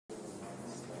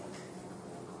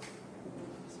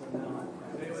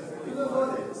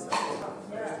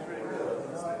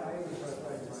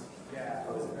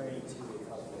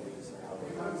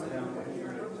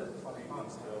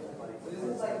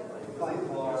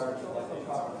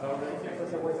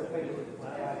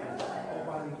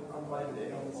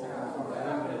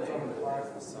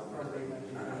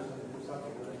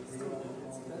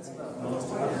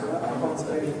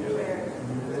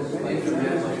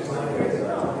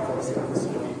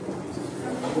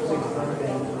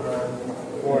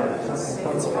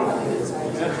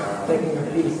taking a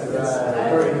piece and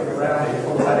turning it around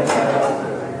and letting it out.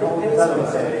 That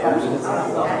was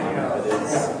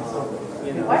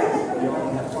you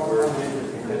only have to work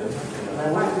because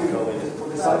I want to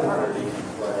decide where you can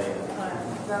play.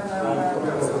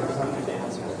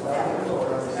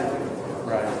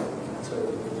 Right.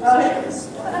 Is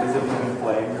it even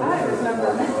playing or like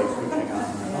switching on?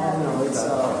 No, it's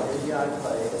yeah, I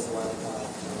play. It's laptop.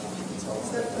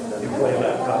 You play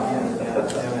laptop?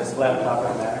 Yeah. MS laptop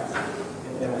and Mac.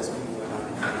 MS.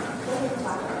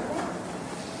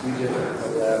 We did the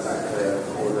last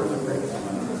quarter of the break.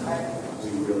 We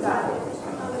really focused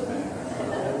on the Mac.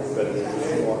 But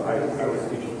I was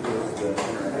teaching kids the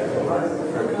internet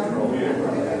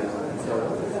control.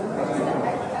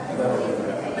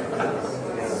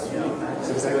 So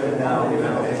it's good now.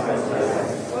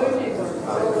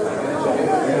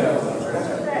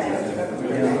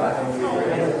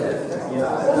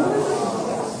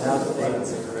 Now the dates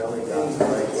have really gotten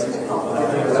right.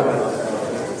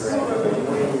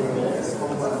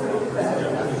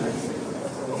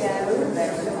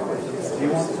 Do you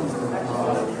want some?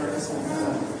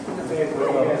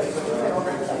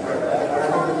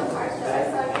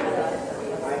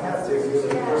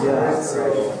 Yeah, so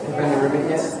have you ribbon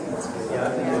yet? Yeah, I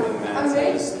think I'm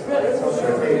ready.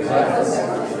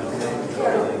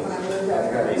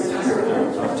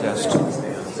 Test. You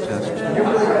got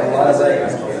a lot of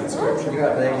things. You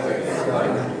got things.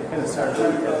 And it started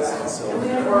with this. So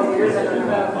 4 years I don't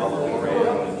know. All of the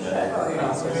rail and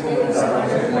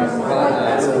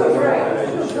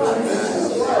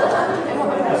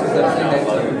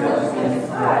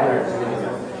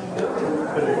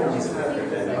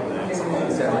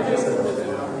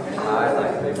I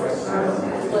like big ones.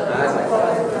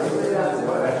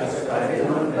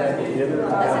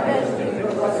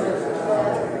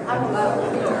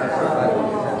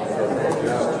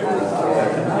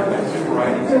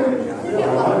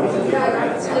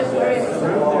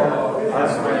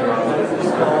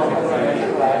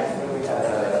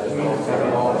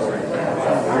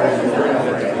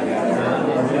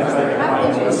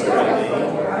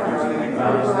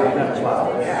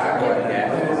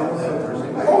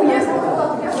 Oh yes,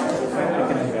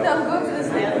 no, go to the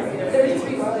stand.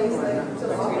 33 places.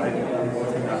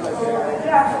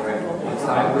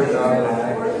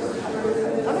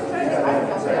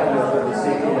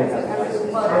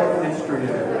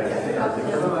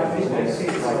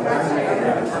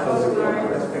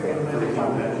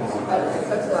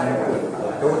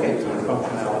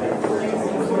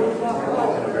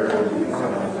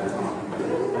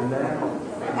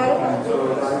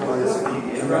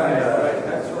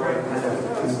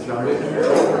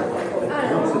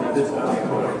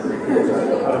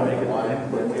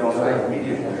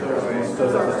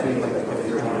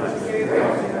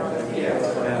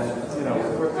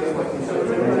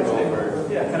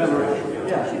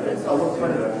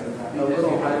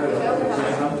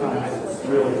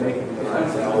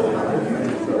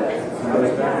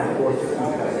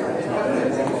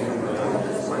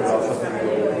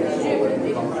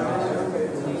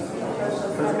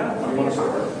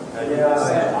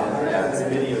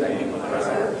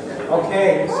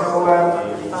 Okay, so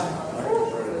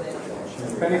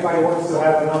if anybody wants to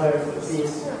have another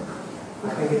piece, I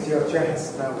think it's your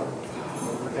chance now.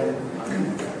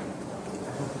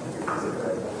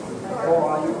 How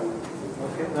are you?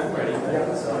 Okay, I'm ready.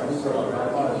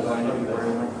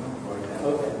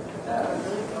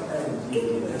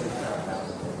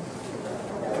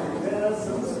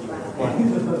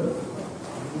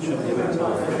 Should give it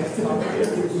time.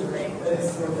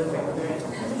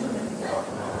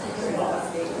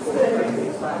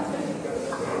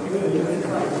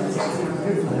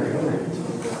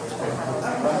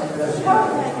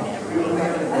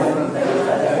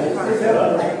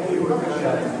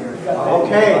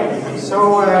 Okay,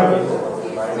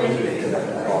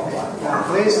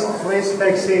 so please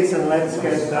take seats and let's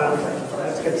get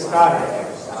started.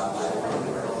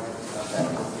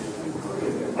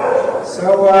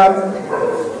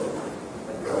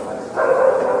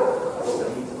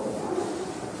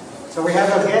 So we have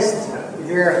a guest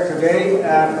here today,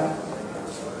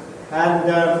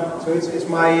 so it's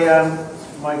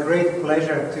my great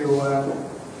pleasure to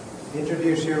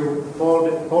introduce you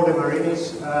Paul de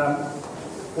Marinis,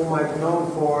 whom I've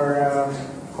known for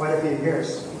quite a few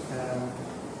years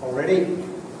already,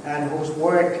 and whose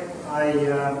work I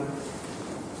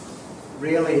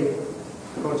really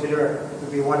consider to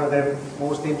be one of the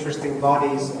most interesting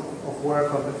bodies of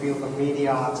work on the field of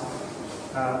media art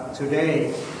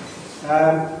today.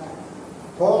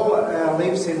 Paul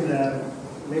lives in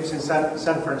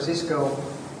San Francisco,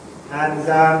 and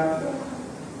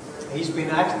he's been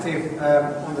active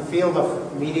on the field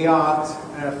of media art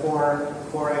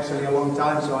for actually a long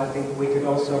time, so I think we could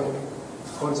also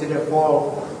consider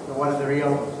Paul one of the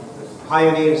real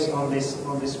pioneers on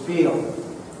this field.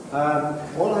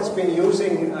 Paul has been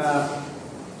using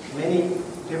many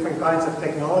different kinds of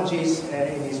technologies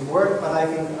in his work, but I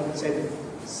would say that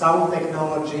sound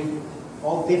technology,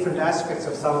 all different aspects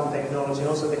of sound technology,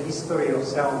 also the history of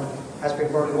sound has been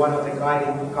probably one of the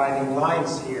guiding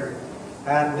lines here.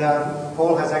 And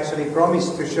Paul has actually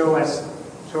promised to show us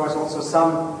also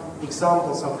some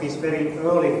examples of his very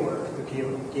early work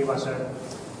to give us a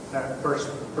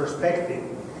perspective.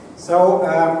 So,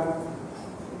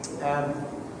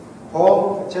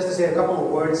 Paul, just to say a couple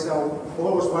of words, so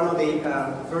Paul was one of the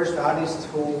first artists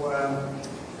who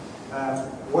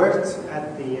worked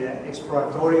at the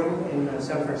Exploratorium in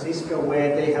San Francisco,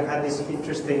 where they have had this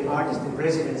interesting artist in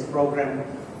residence program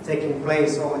taking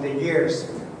place over the years,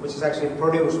 which has actually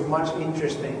produced much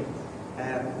interesting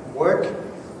work.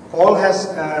 Paul has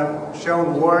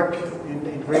shown work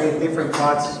in really different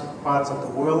parts of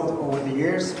the world over the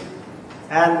years,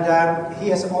 and he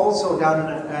has also done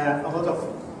a lot of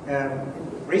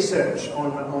research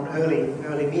on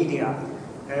early media,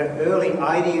 early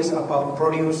ideas about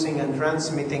producing and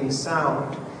transmitting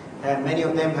sound. Many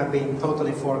of them have been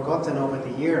totally forgotten over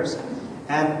the years.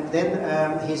 And then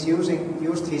he's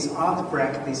used his art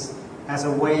practice as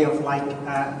a way of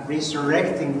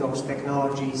resurrecting those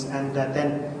technologies and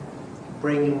then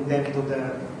bringing them to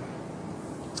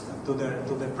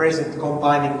the present,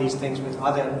 combining these things with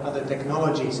other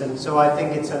technologies. And so I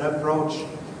think it's an approach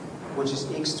which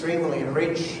is extremely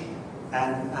rich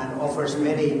and offers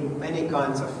many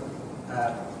kinds of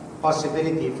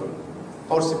possibilities for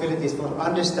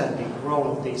understanding the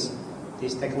role of these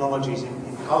technologies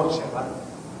in culture.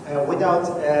 But without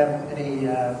any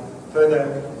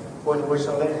further words,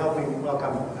 so let's help me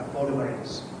welcome Paul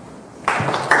Marinis.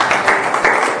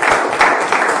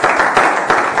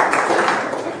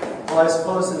 Well, I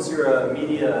suppose since you're a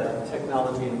media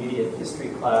technology and media history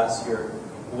class, you're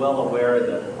well aware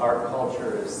that our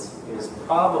culture is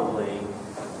probably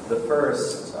the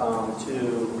first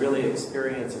to really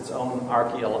experience its own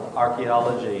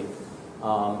archaeology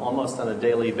almost on a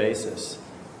daily basis.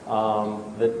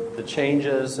 The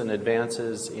changes and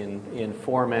advances in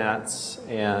formats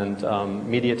and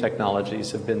media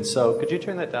technologies have been so, could you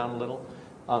turn that down a little?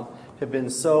 Have been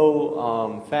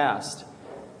so fast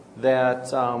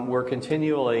that we're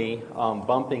continually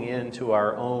bumping into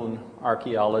our own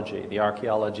archaeology, the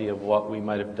archaeology of what we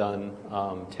might have done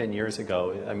 10 years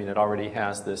ago. I mean, it already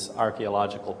has this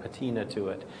archaeological patina to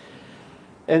it.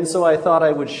 And so I thought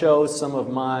I would show some of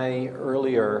my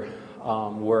earlier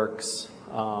works,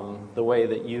 the way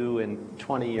that you in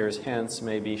 20 years hence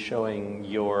may be showing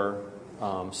your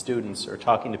students or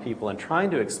talking to people and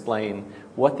trying to explain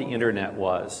what the internet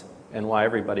was and why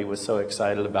everybody was so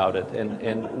excited about it,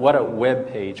 and what a web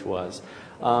page was.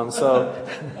 So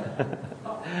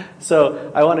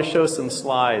I want to show some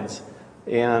slides,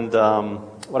 and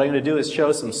what I'm going to do is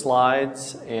show some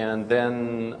slides and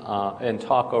then and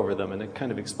talk over them and kind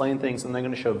of explain things, and then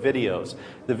I'm going to show videos.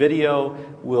 The video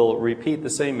will repeat the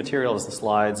same material as the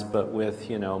slides, but with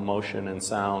motion and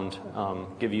sound,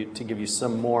 to give you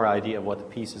some more idea of what the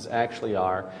pieces actually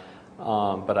are.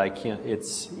 But I can't,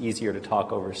 it's easier to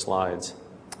talk over slides.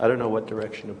 I don't know what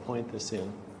direction to point this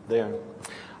in. There.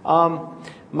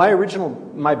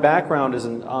 My background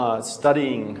as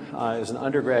studying as an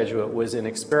undergraduate was in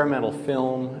experimental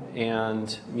film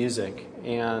and music.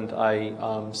 And I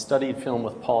studied film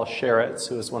with Paul Scherritz,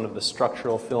 who was one of the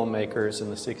structural filmmakers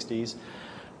in the 60s.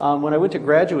 When I went to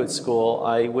graduate school,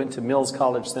 I went to Mills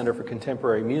College Center for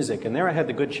Contemporary Music, and there I had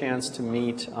the good chance to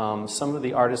meet some of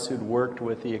the artists who'd worked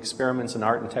with the Experiments in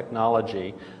Art and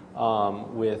Technology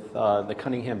with the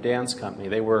Cunningham Dance Company.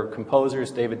 They were composers,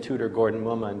 David Tudor, Gordon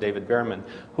Mumma, and David Behrman,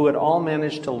 who had all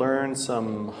managed to learn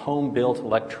some home-built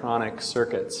electronic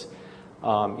circuits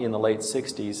in the late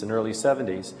 60s and early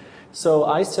 70s. So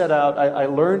I set out, I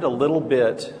learned a little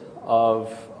bit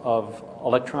of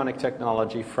electronic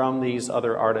technology from these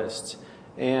other artists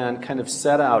and kind of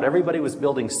set out. Everybody was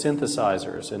building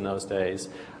synthesizers in those days.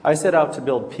 I set out to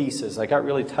build pieces. I got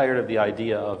really tired of the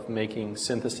idea of making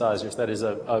synthesizers, that is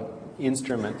a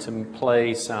instrument to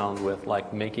play sound with,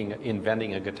 like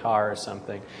inventing a guitar or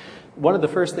something. One of the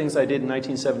first things I did in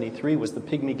 1973 was the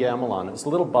Pygmy Gamelan. It was a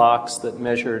little box that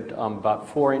measured about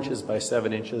 4 inches by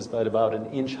 7 inches, but about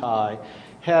an inch high.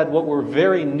 Had what were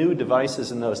very new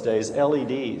devices in those days,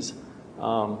 LEDs.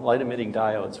 Light-emitting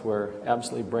diodes were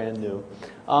absolutely brand new.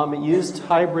 It used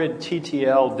hybrid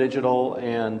TTL, digital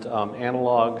and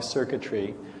analog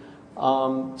circuitry.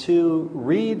 to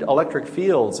read electric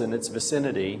fields in its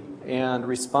vicinity and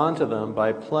respond to them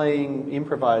by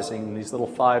improvising these little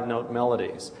 5-note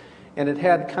melodies. And it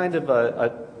had kind of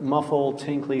a muffled,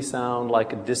 tinkly sound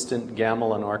like a distant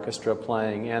gamelan orchestra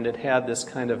playing, and it had this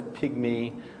kind of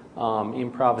pygmy,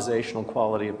 improvisational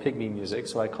quality of pygmy music,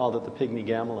 so I called it the Pygmy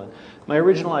Gamelan. My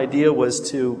original idea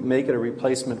was to make it a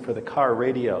replacement for the car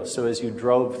radio, so as you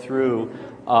drove through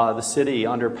the city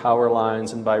under power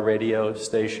lines and by radio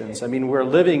stations. I mean, we're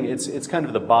living, it's kind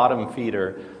of the bottom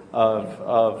feeder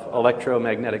of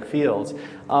electromagnetic fields.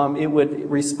 It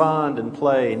would respond and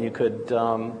play, and you could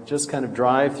just kind of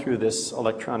drive through this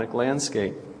electronic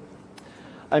landscape.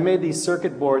 I made these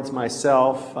circuit boards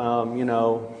myself,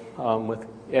 with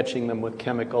etching them with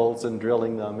chemicals and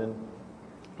drilling them. And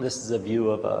this is a view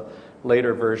of a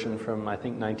later version from, I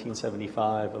think,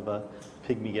 1975 of a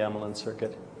Pygmy Gamelan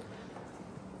circuit.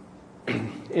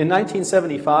 In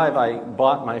 1975, I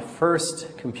bought my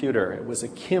first computer. It was a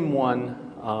KIM-1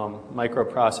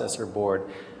 microprocessor board,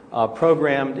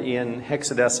 programmed in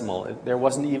hexadecimal. There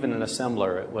wasn't even an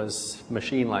assembler. It was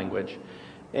machine language.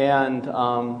 And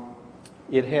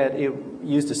it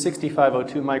used a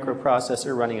 6502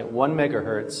 microprocessor running at 1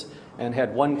 megahertz and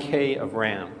had 1K of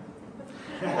RAM.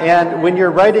 And when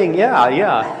you're writing,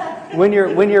 when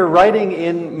you're writing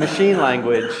in machine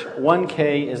language,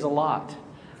 1K is a lot.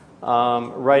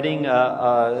 Writing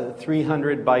a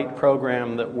 300-byte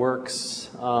program that works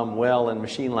well in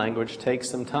machine language takes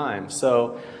some time.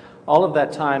 So all of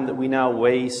that time that we now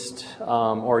waste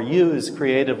or use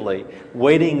creatively,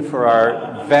 waiting for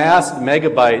our vast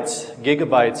megabytes,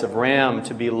 gigabytes of RAM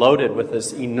to be loaded with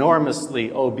this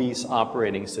enormously obese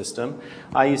operating system,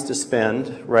 I used to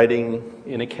spend writing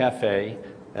in a cafe,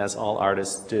 as all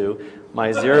artists do,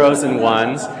 my zeros and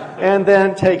ones, and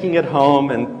then taking it home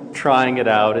and trying it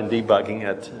out and debugging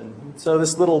it. And so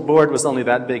this little board was only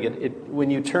that big. When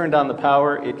you turned on the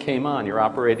power, it came on. Your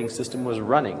operating system was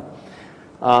running.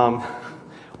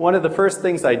 One of the first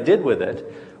things I did with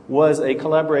it was a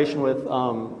collaboration with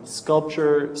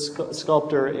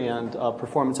sculptor and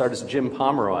performance artist Jim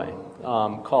Pomeroy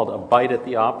called A Bite at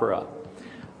the Opera.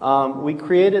 We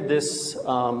created this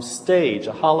stage,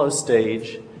 a hollow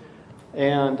stage,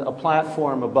 and a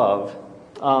platform above.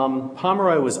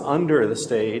 Pomeroy was under the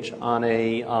stage on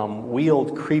a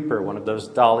wheeled creeper, one of those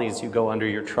dollies you go under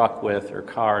your truck with or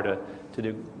car to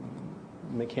do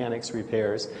mechanics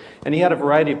repairs. And he had a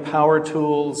variety of power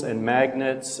tools and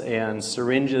magnets and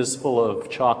syringes full of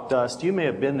chalk dust. You may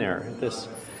have been there. This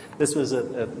was in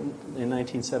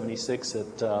 1976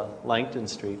 at Langton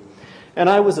Street. And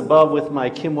I was above with my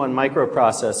KIM-1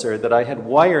 microprocessor that I had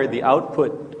wired the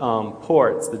output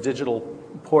ports, the digital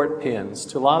port pins,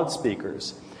 to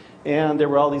loudspeakers. And there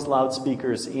were all these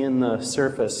loudspeakers in the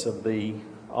surface of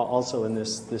also in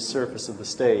this surface of the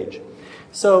stage.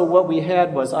 So what we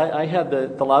had was, I had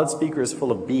the loudspeakers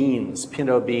full of beans,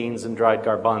 pinto beans and dried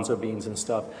garbanzo beans and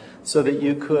stuff, so that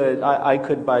I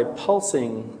could, by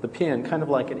pulsing the pin, kind of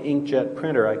like an inkjet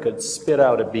printer, I could spit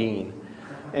out a bean.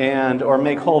 Or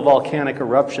make whole volcanic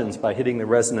eruptions by hitting the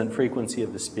resonant frequency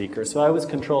of the speaker. So I was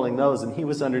controlling those, and he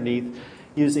was underneath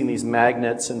using these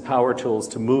magnets and power tools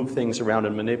to move things around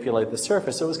and manipulate the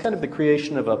surface. So it was kind of the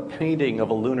creation of a painting of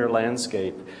a lunar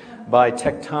landscape by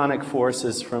tectonic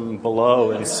forces from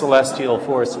below and celestial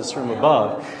forces from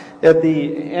above. At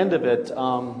the end of it,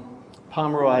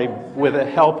 Pomeroy, with the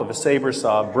help of a saber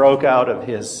saw, broke out of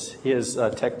his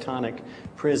tectonic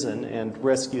prison and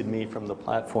rescued me from the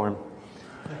platform.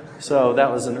 So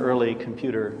that was an early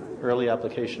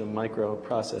application of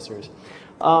microprocessors.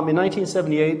 In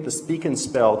 1978, the Speak and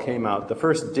Spell came out, the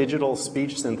first digital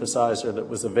speech synthesizer that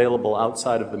was available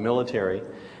outside of the military.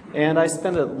 And I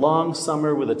spent a long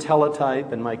summer with a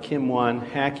teletype and my KIM-1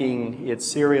 hacking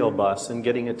its serial bus and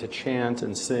getting it to chant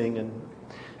and sing. And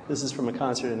this is from a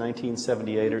concert in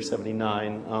 1978 or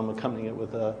 79, accompanying it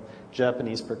with a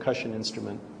Japanese percussion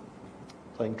instrument,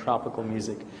 playing tropical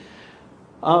music.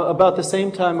 About the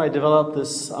same time, I developed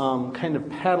this kind of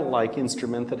paddle-like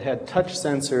instrument that had touch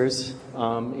sensors,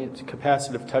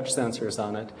 capacitive touch sensors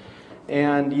on it,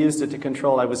 and used it to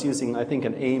control. I was using, I think,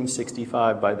 an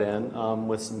AIM-65 by then,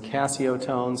 with some Casio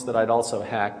tones that I'd also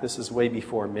hacked. This is way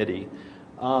before MIDI.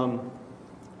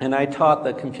 And I taught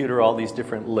the computer all these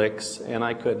different licks, and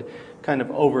I could kind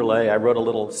of overlay. I wrote a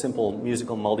little simple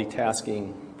musical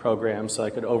multitasking program so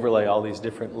I could overlay all these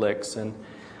different licks.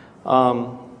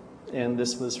 And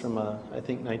this was from, I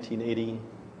think,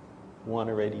 1981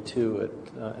 or 82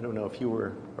 at, I don't know if you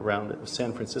were around, it was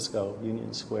San Francisco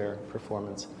Union Square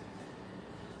performance.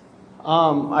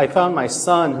 I found my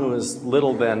son, who was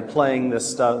little then, playing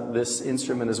this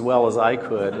instrument as well as I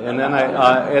could. And then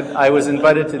I was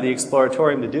invited to the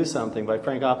Exploratorium to do something by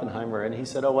Frank Oppenheimer, and he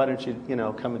said, "Oh, why don't you,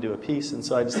 come and do a piece?" And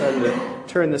so I decided to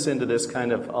turn this into this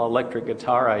kind of electric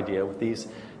guitar idea with these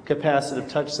capacitive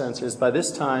touch sensors. By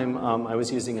this time, I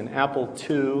was using an Apple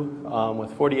II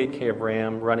with 48K of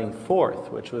RAM running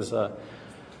Forth, which was a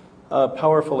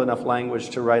powerful enough language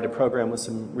to write a program with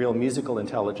some real musical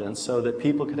intelligence so that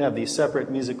people could have these separate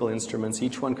musical instruments.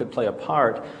 Each one could play a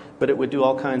part, but it would do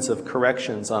all kinds of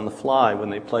corrections on the fly when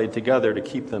they played together to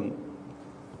keep them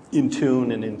in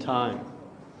tune and in time.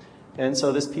 And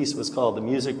so this piece was called The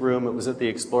Music Room. It was at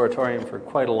the Exploratorium for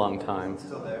quite a long time.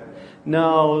 Still there?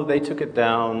 No, they took it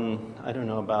down, I don't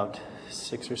know, about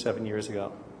 6 or 7 years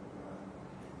ago.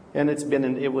 And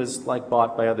it was like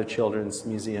bought by other children's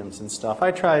museums and stuff.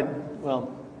 I tried,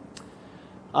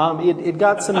 it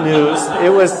got some news.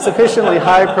 It was sufficiently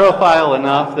high profile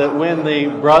enough that when the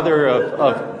brother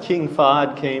of King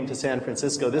Fahd came to San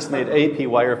Francisco, this made AP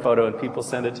wire photo and people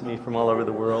sent it to me from all over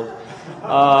the world.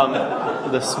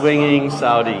 The swinging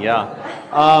Saudi, yeah.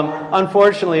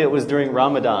 Unfortunately, it was during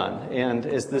Ramadan, and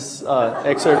as this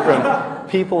excerpt from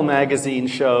People magazine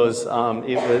shows,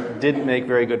 it didn't make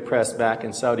very good press back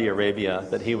in Saudi Arabia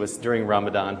that during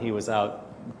Ramadan, he was out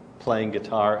playing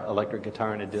electric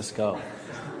guitar in a disco.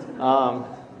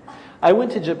 I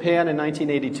went to Japan in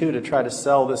 1982 to try to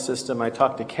sell this system. I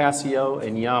talked to Casio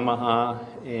and Yamaha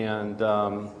and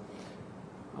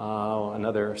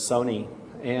another Sony.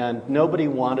 And nobody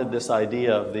wanted this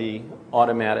idea of the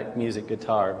automatic music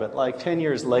guitar. But like 10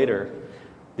 years later,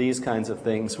 these kinds of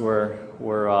things were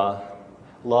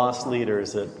lost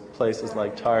leaders at places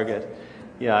like Target.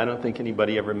 Yeah, I don't think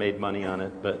anybody ever made money on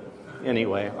it. But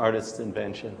anyway, artist's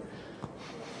invention.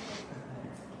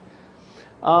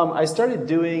 I started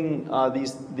doing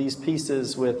these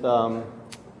pieces with a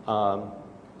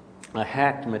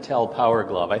hacked Mattel Power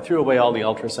Glove. I threw away all the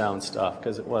ultrasound stuff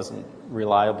because it wasn't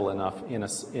reliable enough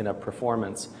in a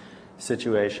performance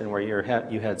situation where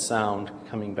you had sound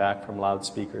coming back from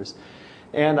loudspeakers.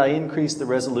 And I increased the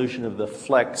resolution of the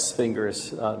flex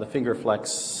fingers, the finger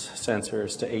flex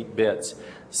sensors to 8 bits.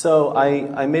 So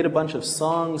I made a bunch of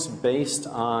songs based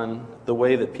on the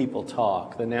way that people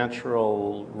talk, the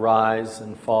natural rise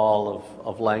and fall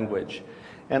of language.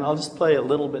 And I'll just play a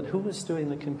little bit. Who was doing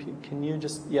the compute? Can you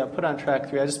just, put on track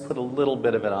 3. I just put a little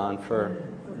bit of it on for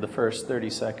the first 30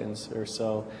 seconds or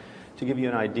so to give you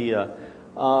an idea.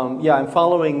 I'm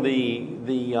following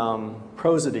the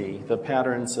prosody, the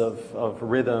patterns of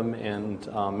rhythm and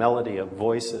melody of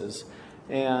voices.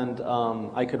 And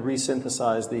I could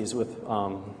resynthesize these with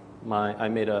I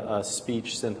made a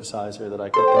speech synthesizer that I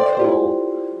could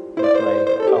control with my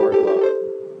Power Glove.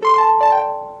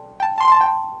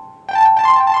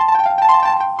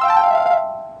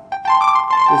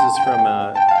 This is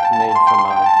made from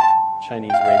a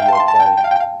Chinese radio play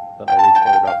that I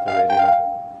recorded off the radio.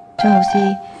 張老師，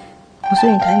我雖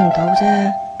然睇唔到啫，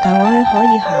但我可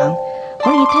以行，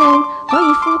可以聽，可以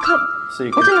呼吸。 So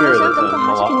you can hear that the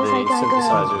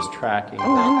synthesizer's tracking the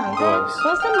voice.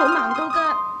 我心冇盲到㗎，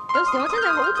有時我真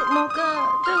係好寂寞㗎。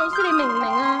張老師，你明唔明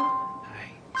啊？唉，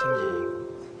晶兒，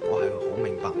我係好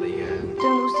明白你嘅。張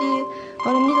老師，我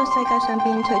諗呢個世界上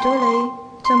邊除咗你，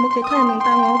就冇其他人明白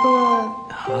我㗎喎。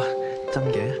吓？真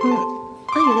嘅？不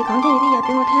如你講啲你啲嘢俾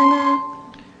我聽啦。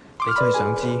你真係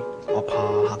想知？我怕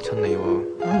嚇親你喎。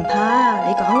我唔怕，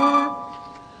你講啦。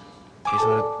其實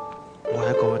我係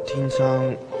一個天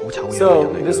生好醜嘅 So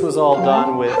人嚟 this 嘅。 was all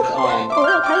done with 我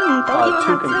又睇唔到呢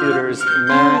個 2 computers,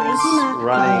 Macs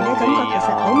running the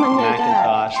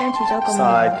Macintosh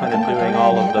side, kind of doing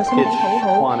all of the pitch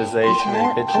quantization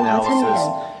and pitch analysis,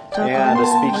 and a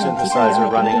speech synthesizer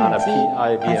running on a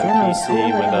IBM PC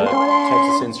with a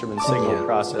Texas Instruments signal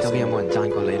processing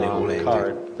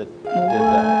card that did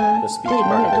the speech 即係 part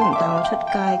媽咪都唔 of 帶我出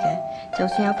街嘅，就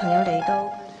算有朋友嚟到。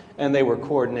 it. And they were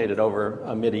coordinated over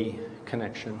a MIDI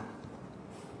connection.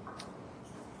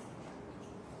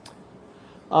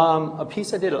 A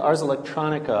piece I did at Ars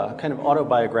Electronica, a kind of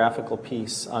autobiographical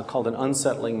piece called An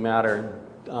Unsettling Matter,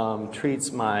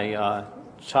 treats my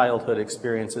childhood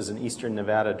experiences in eastern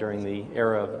Nevada during the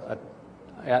era of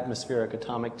atmospheric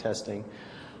atomic testing.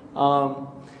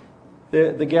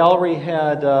 The gallery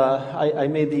had, I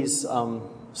made these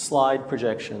slide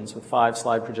projections with 5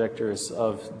 slide projectors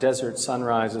of desert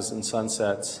sunrises and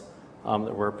sunsets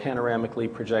that were panoramically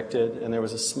projected, and there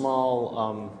was a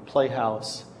small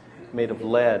playhouse made of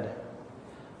lead,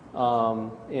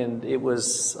 and it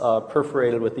was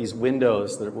perforated with these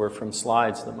windows that were from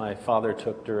slides that my father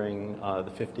took during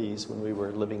the 50s when we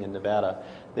were living in Nevada.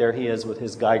 There he is with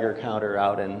his Geiger counter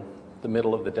out in the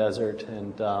middle of the desert,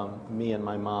 and me and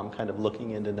my mom kind of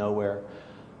looking into nowhere.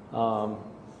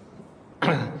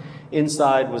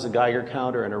 Inside was a Geiger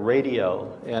counter and a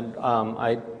radio, and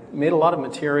I made a lot of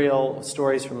material,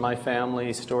 stories from my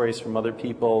family, stories from other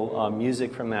people,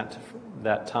 music from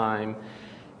that time,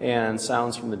 and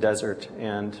sounds from the desert,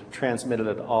 and transmitted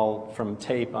it all from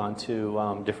tape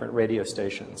onto different radio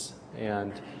stations.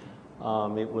 And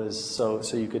it was so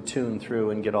you could tune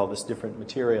through and get all this different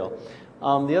material.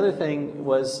 The other thing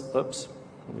was, oops,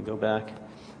 let me go back.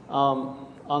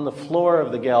 On the floor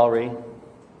of the gallery,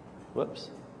 whoops,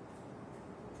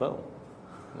 whoa,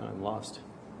 now I'm lost.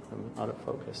 I'm out of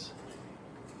focus.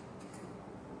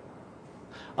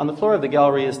 On the floor of the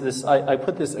gallery is this, I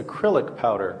put this acrylic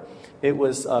powder. It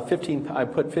was I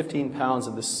put 15 pounds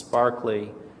of this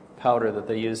sparkly powder that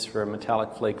they use for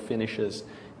metallic flake finishes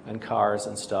and cars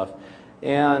and stuff.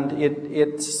 And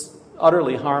it's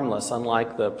utterly harmless,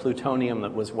 unlike the plutonium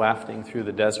that was wafting through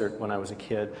the desert when I was a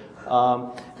kid.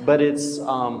 But it's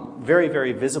very,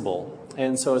 very visible.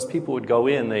 And so as people would go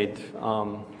in, they'd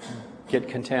get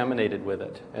contaminated with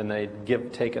it, and they'd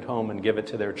take it home and give it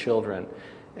to their children.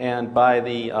 And by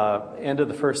the end of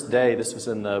the first day, this was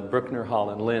in the Bruckner Hall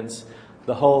in Linz,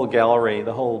 the whole gallery,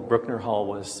 the whole Bruckner Hall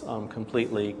was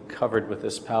completely covered with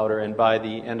this powder. And by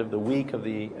the end of the week of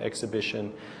the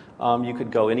exhibition, you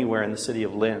could go anywhere in the city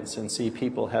of Linz and see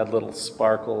people had little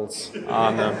sparkles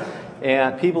on them.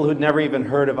 And people who'd never even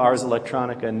heard of Ars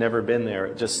Electronica and never been there,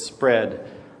 it just spread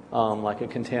like a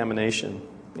contamination.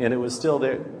 And it was still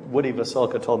there. Woody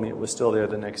Vasulka told me it was still there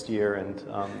the next year, and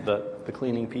the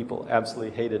cleaning people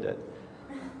absolutely hated it.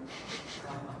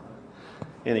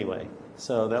 Anyway,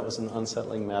 so that was an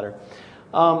unsettling matter.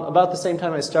 About the same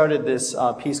time, I started this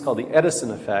piece called The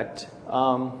Edison Effect,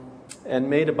 and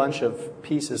made a bunch of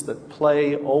pieces that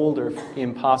play older,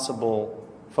 impossible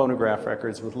phonograph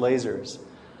records with lasers.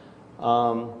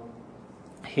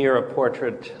 Here, a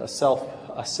portrait, a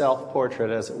self-portrait,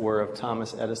 as it were, of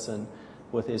Thomas Edison,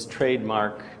 with his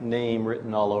trademark name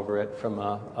written all over it from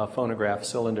a phonograph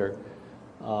cylinder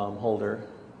holder.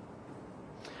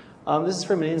 This is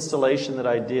from an installation that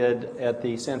I did at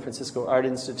the San Francisco Art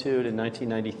Institute in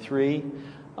 1993.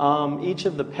 Each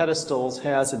of the pedestals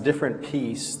has a different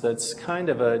piece that's kind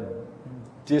of a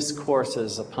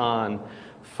discourses upon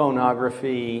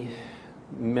phonography,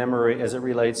 memory, as it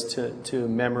relates to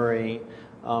memory,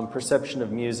 perception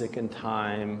of music and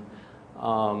time,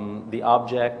 the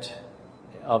object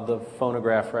of the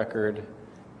phonograph record,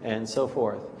 and so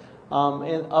forth.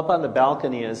 And up on the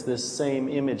balcony is this same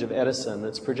image of Edison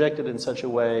that's projected in such a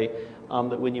way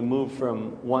that when you move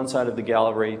from one side of the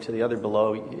gallery to the other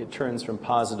below, it turns from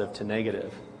positive to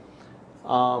negative.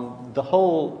 The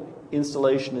whole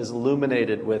installation is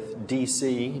illuminated with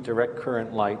DC, direct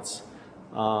current lights,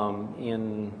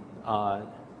 in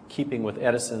keeping with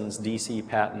Edison's DC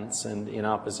patents and in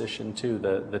opposition to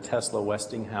the Tesla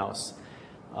Westinghouse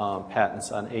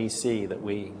patents on AC that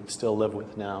we still live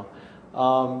with now.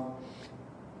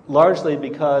 Largely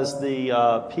because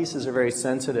the pieces are very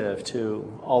sensitive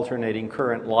to alternating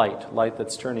current light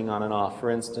that's turning on and off. For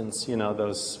instance, you know,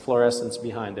 those fluorescents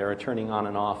behind there are turning on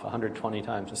and off 120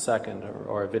 times a second,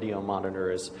 or a video monitor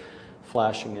is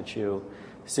flashing at you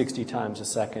 60 times a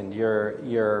second.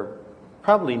 You're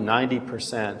probably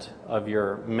 90% of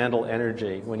your mental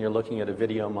energy when you're looking at a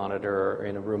video monitor or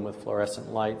in a room with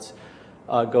fluorescent lights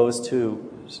goes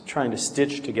to trying to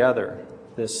stitch together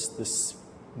this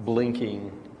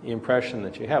blinking impression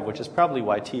that you have, which is probably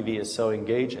why TV is so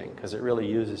engaging, because it really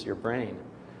uses your brain.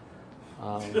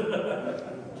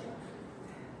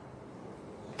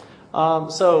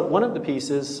 So one of the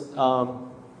pieces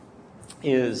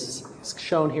is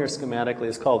shown here schematically.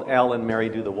 It's called Al and Mary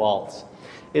Do the Waltz.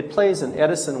 It plays an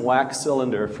Edison wax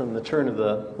cylinder from the turn of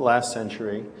the last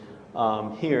century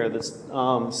here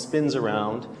that spins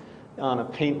around on a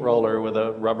paint roller with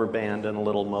a rubber band and a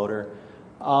little motor.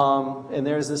 And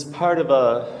there's this part of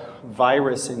a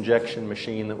virus injection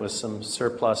machine that was some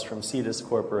surplus from Cetus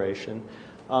Corporation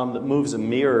that moves a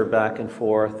mirror back and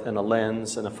forth and a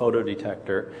lens and a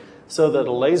photodetector so that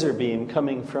a laser beam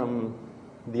coming from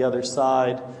the other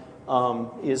side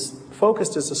is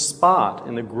focused as a spot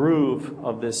in the groove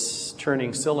of this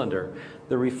turning cylinder.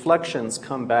 The reflections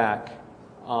come back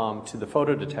to the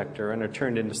photodetector and are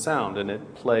turned into sound, and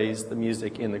it plays the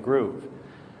music in the groove.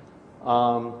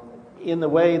 In the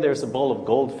way, there's a bowl of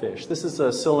goldfish. This is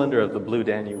a cylinder of the Blue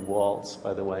Danube Waltz,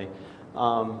 by the way,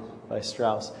 by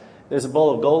Strauss. There's a bowl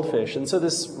of goldfish, and so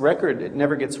this record, it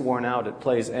never gets worn out. It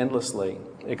plays endlessly,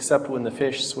 except when the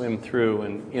fish swim through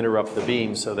and interrupt the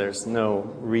beam, so there's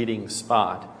no reading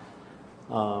spot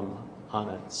on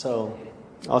it. So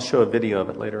I'll show a video of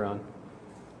it later on.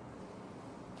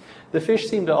 The fish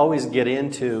seem to always get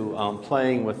into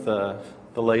playing with the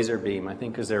laser beam. I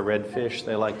think because they're red fish,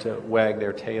 they like to wag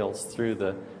their tails through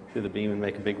the beam and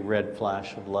make a big red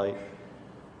flash of light.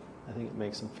 I think it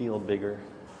makes them feel bigger.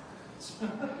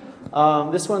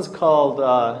 This one's called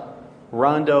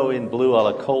Rondo in Blue a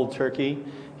la Cold Turkey.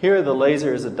 Here the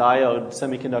laser is a diode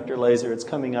semiconductor laser. It's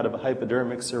coming out of a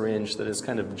hypodermic syringe that is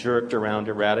kind of jerked around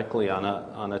erratically on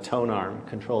a tone arm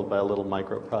controlled by a little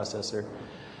microprocessor.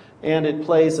 And it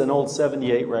plays an old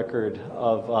 78 record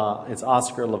of, it's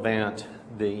Oscar Levant,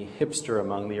 the hipster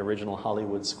among the original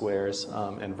Hollywood squares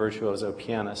and virtuoso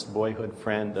pianist, boyhood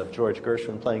friend of George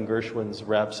Gershwin, playing Gershwin's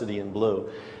Rhapsody in Blue.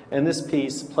 And this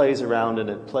piece plays around and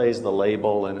it plays the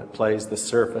label and it plays the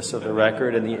surface of the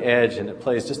record and the edge and it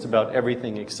plays just about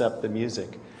everything except the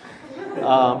music.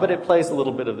 But it plays a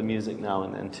little bit of the music now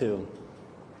and then too.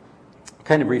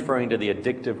 Kind of referring to the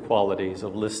addictive qualities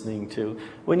of listening to.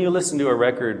 When you listen to a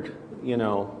record, you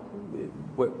know,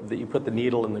 that you put the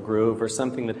needle in the groove or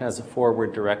something that has a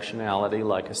forward directionality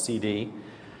like a CD,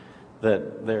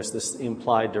 that there's this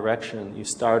implied direction. You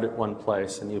start at one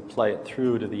place and you play it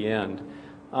through to the end.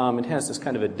 It has this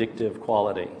kind of addictive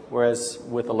quality. Whereas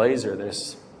with a laser,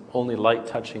 there's only light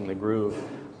touching the groove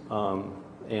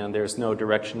and there's no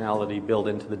directionality built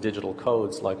into the digital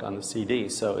codes like on the CD.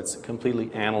 So it's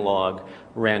completely analog,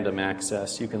 random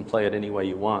access. You can play it any way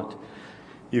you want.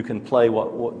 You can play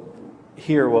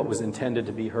hear what was intended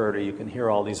to be heard, or you can hear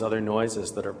all these other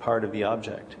noises that are part of the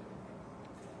object.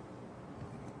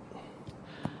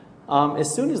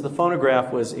 As soon as the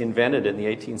phonograph was invented in the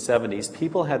 1870s,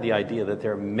 people had the idea that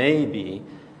there may be,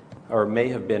 or may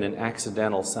have been, an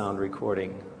accidental sound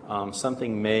recording.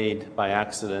 Something made by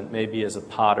accident, maybe as a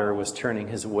potter was turning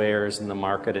his wares in the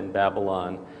market in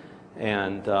Babylon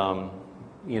and,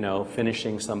 you know,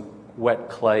 finishing some wet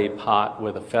clay pot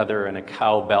with a feather and a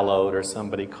cow bellowed, or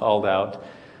somebody called out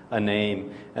a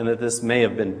name, and that this may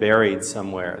have been buried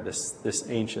somewhere, this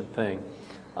ancient thing.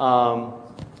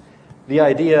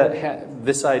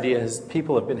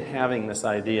 People have been having this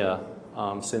idea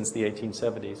since the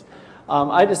 1870s.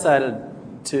 I decided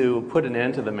to put an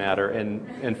end to the matter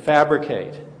and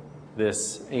fabricate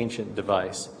this ancient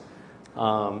device.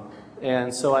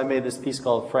 And so I made this piece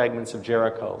called Fragments of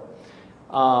Jericho.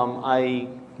 I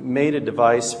made a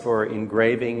device for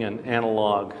engraving an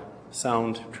analog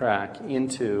soundtrack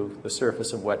into the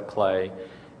surface of wet clay.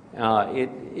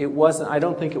 It wasn't, I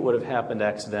don't think it would have happened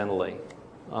accidentally.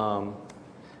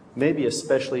 Maybe a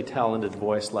especially talented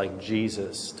voice like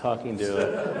Jesus talking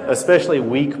to an especially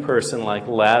weak person like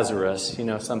Lazarus, you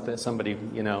know, somebody,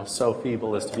 you know, so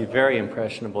feeble as to be very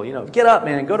impressionable, you know, get up,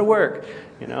 man, go to work,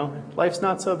 you know, life's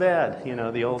not so bad, you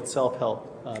know, the old self-help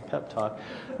pep talk.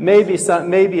 Maybe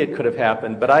it could have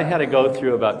happened, but I had to go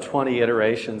through about 20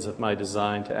 iterations of my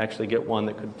design to actually get one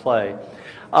that could play.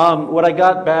 What I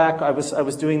got back, I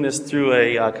was doing this through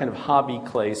a kind of hobby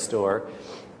clay store.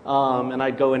 And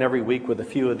I'd go in every week with a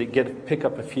few of pick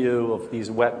up a few of these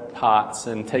wet pots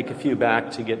and take a few back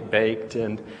to get baked.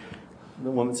 And the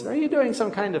woman said, "Are you doing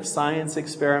some kind of science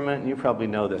experiment?" And you probably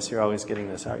know this. You're always getting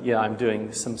this. Yeah, I'm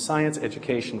doing some science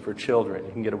education for children.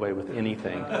 You can get away with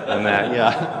anything in that.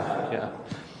 Yeah.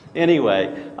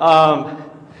 Anyway,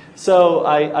 so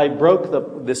I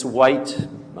broke this white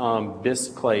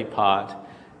bisque clay pot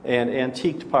and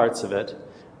antiqued parts of it.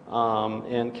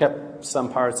 And kept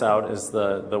some parts out as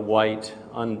the white,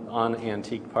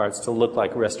 un-antique parts to look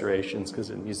like restorations, because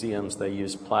in museums they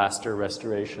use plaster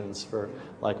restorations for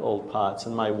like old pots.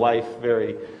 And my wife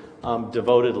very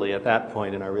devotedly at that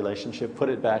point in our relationship put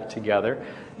it back together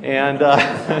and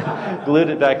glued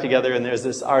it back together, and there's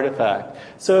this artifact.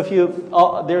 So if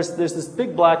there's this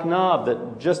big black knob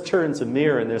that just turns a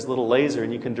mirror, and there's a little laser,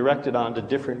 and you can direct it onto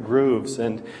different grooves.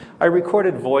 And I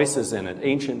recorded voices in it,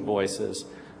 ancient voices.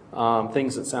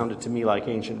 Things that sounded to me like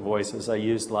ancient voices. I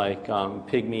used like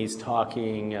pygmies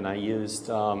talking, and I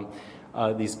used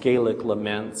these Gaelic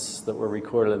laments that were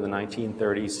recorded in the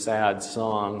 1930s, sad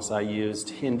songs. I used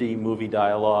Hindi movie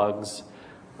dialogues,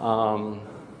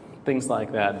 things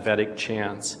like that, Vedic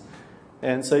chants.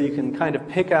 And so you can kind of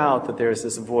pick out that there's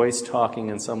this voice talking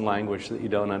in some language that you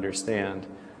don't understand.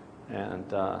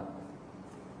 And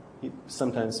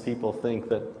sometimes people think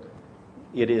that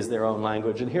it is their own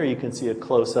language. And here you can see a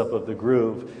close-up of the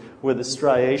groove where the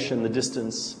striation, the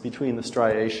distance between the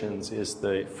striations is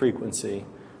the frequency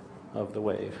of the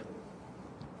wave.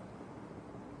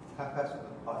 How fast was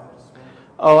the pot?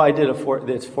 Oh, I did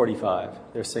it's 45.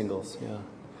 They're singles, yeah.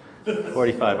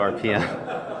 45 RPM.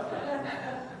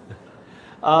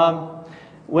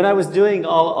 When I was doing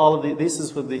all of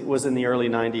this was in the early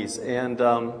 90s, and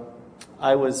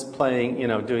I was playing, you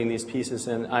know, doing these pieces,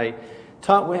 and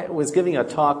was giving a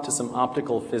talk to some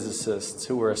optical physicists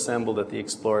who were assembled at the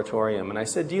Exploratorium. And I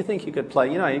said, do you think you could play,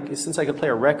 since I could play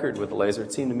a record with a laser,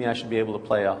 it seemed to me I should be able to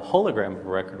play a hologram of a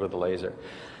record with a laser.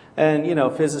 And,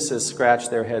 physicists scratch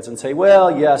their heads and say,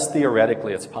 well, yes,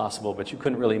 theoretically it's possible, but you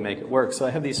couldn't really make it work. So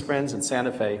I have these friends in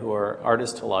Santa Fe who are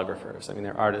artist holographers. I mean,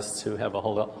 they're artists who have a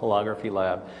holography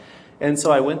lab. And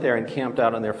so I went there and camped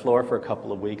out on their floor for a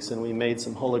couple of weeks, and we made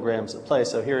some holograms at play.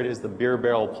 So here it is, the beer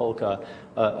barrel polka,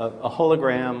 a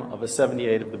hologram of a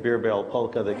 78 of the beer barrel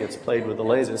polka that gets played with a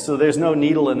laser. So there's no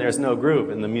needle and there's no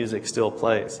groove, and the music still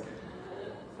plays.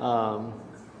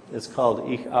 It's called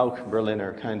Ich auch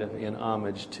Berliner, kind of in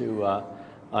homage to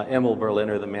Emil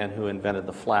Berliner, the man who invented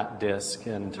the flat disc,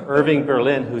 and Irving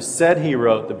Berlin, who said he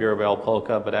wrote the beer barrel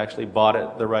polka, but actually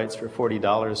bought the rights for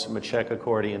 $40 from a Czech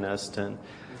accordionist, and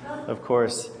of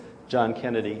course, John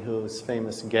Kennedy, whose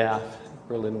famous gaffe,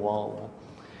 Berlin Wall.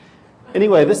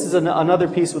 Anyway, this is another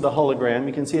piece with a hologram.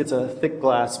 You can see it's a thick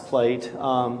glass plate.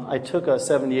 I took a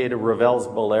 78 of Ravel's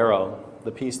Bolero,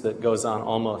 the piece that goes on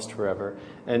almost forever,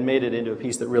 and made it into a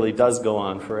piece that really does go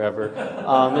on forever.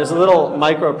 There's a little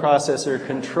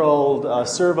microprocessor-controlled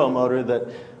servo motor that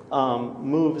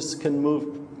can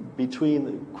move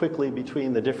quickly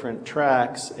between the different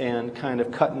tracks and kind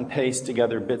of cut and paste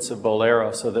together bits of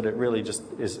Bolero so that it really just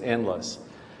is endless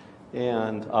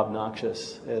and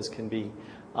obnoxious as can be.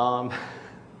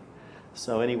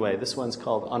 So anyway, this one's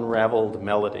called Unraveled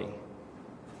Melody.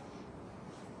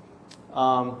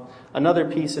 Another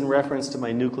piece in reference to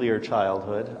my nuclear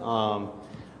childhood,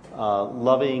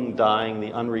 Loving, Dying,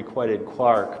 the Unrequited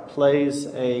Quark, plays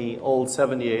a old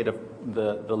 78 of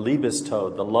the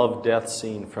Liebestod, the love-death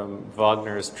scene from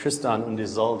Wagner's Tristan und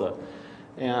Isolde.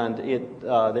 And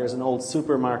there's an old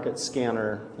supermarket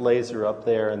scanner laser up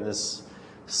there and this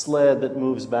sled that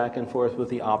moves back and forth with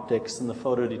the optics and the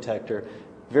photodetector.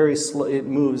 Very slow. It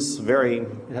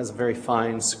has a very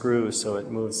fine screw, so it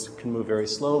can move very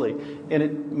slowly. And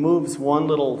it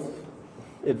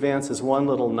advances one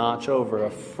little notch over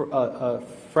a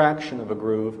fraction of a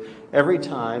groove every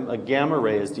time a gamma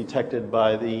ray is detected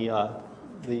by the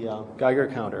Geiger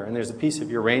counter. And there's a piece of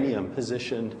uranium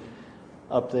positioned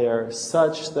up there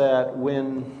such that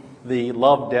when the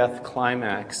love-death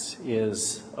climax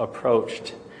is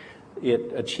approached,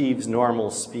 it achieves normal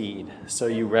speed. So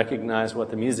you recognize what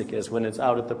the music is. When it's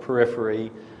out at the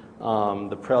periphery,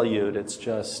 the prelude, it's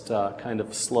just kind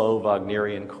of slow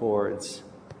Wagnerian chords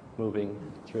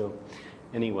moving through.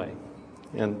 Anyway,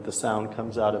 and the sound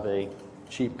comes out of a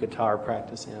cheap guitar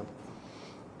practice amp,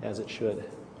 as it should.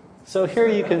 So here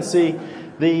you can see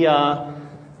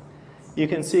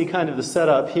kind of the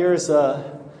setup. Here's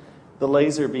the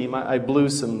laser beam. I blew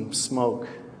some smoke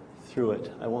through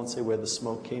it. I won't say where the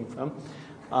smoke came from.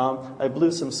 I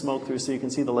blew some smoke through so you can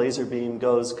see the laser beam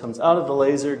comes out of the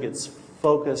laser, gets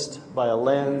focused by a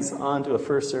lens onto a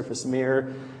first surface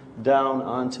mirror, down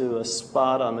onto a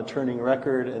spot on the turning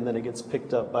record, and then it gets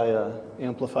picked up by an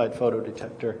amplified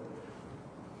photodetector.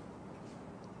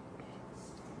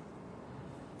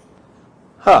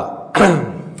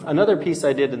 Another piece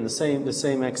I did in the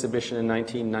same exhibition in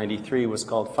 1993 was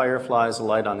called Fireflies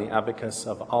Alight on the Abacus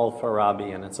of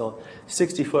Al-Farabi, and it's a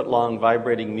 60-foot long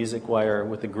vibrating music wire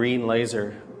with a green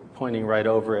laser pointing right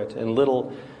over it and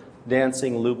little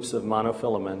dancing loops of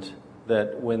monofilament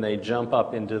that when they jump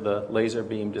up into the laser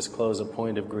beam disclose a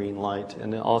point of green light.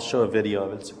 And I'll show a video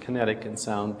of it. It's a kinetic and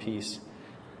sound piece.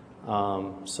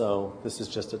 So this is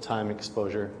just a time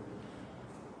exposure.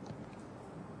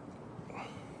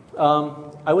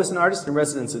 I was an artist in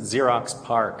residence at Xerox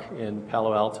PARC in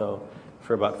Palo Alto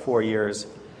for about 4 years.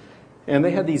 And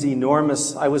they had these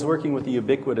enormous, I was working with the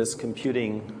ubiquitous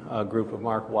computing group of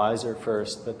Mark Weiser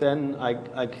first, but then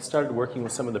I started working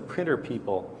with some of the printer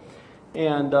people.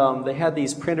 And they had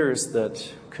these printers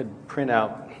that could print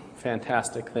out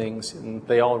fantastic things, and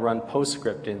they all run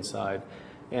PostScript inside.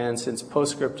 And since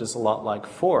PostScript is a lot like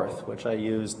Forth, which I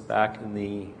used back in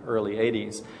the early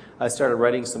 80s, I started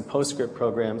writing some PostScript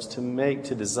programs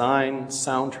to design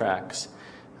soundtracks.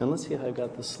 And let's see if I've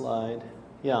got the slide.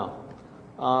 Yeah.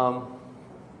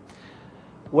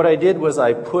 What I did was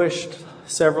I pushed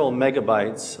several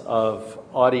megabytes of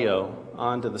audio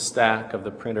onto the stack of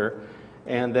the printer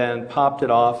and then popped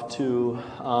it off to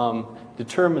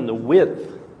determine the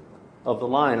width of the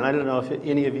line. And I don't know if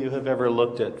any of you have ever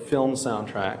looked at film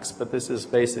soundtracks, but this is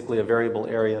basically a variable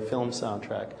area film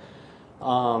soundtrack,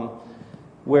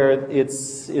 where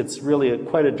it's really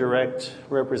quite a direct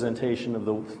representation of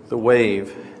the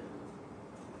wave.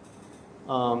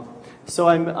 So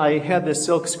I had this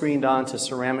silk screened onto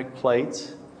ceramic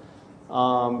plates,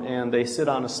 and they sit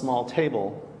on a small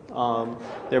table.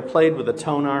 They're played with a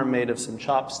tone arm made of some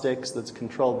chopsticks that's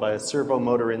controlled by a servo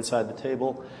motor inside the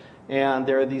table. And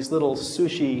there are these little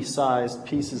sushi-sized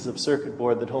pieces of circuit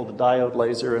board that hold a diode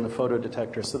laser and a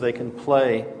photodetector, so they can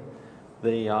play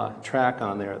the track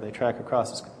on there. They track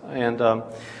across. And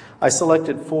I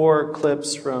selected 4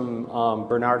 clips from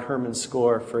Bernard Herrmann's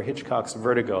score for Hitchcock's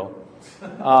Vertigo,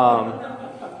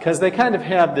 because they kind of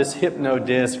have this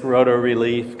hypno-disc,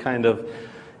 roto-relief kind of,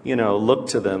 you know, look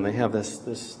to them. They have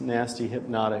this nasty,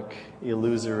 hypnotic,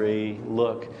 illusory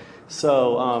look.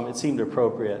 So it seemed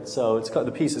appropriate. So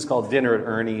the piece is called Dinner at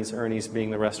Ernie's, Ernie's being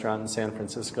the restaurant in San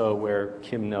Francisco where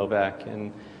Kim Novak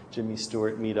and Jimmy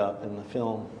Stewart meet up in the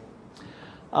film.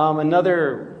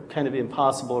 Another kind of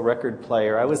impossible record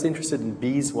player, I was interested in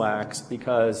beeswax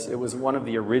because it was one of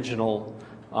the original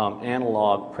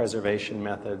analog preservation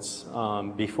methods.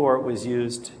 Before it was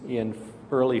used in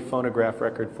early phonograph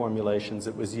record formulations,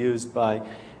 it was used by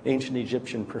ancient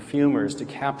Egyptian perfumers to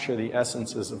capture the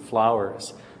essences of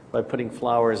flowers by putting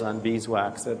flowers on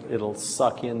beeswax that it'll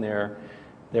suck in their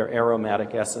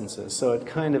aromatic essences. So it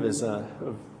kind of is a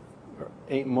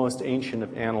most ancient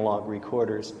of analog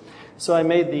recorders. So I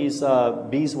made these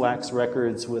beeswax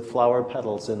records with flower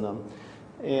petals in them.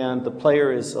 And the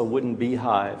player is a wooden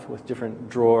beehive with different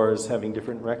drawers having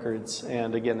different records.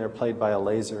 And again, they're played by a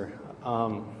laser.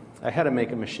 I had to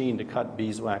make a machine to cut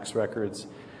beeswax records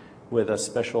with a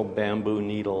special bamboo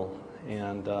needle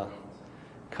and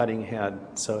cutting head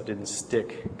so it didn't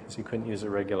stick because you couldn't use a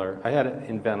regular. I had to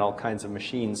invent all kinds of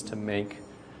machines to make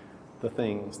the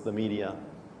things, the media.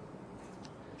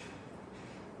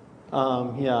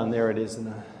 Yeah, and there it is in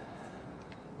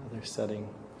another setting.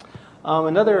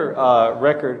 Another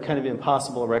record, kind of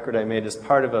impossible record I made as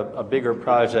part of a bigger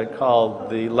project called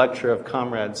The Lecture of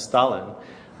Comrade Stalin.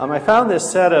 I found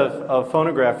this set of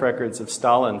phonograph records of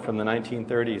Stalin from the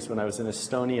 1930s when I was in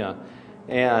Estonia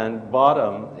and bought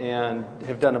them and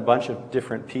have done a bunch of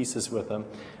different pieces with them.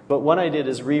 But what I did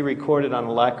is re-record it on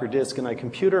a lacquer disc, and I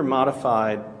computer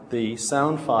modified the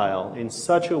sound file in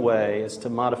such a way as to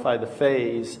modify the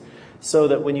phase so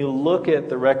that when you look at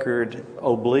the record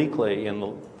obliquely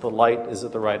and the light is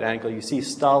at the right angle, you see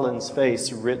Stalin's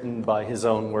face written by his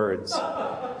own words.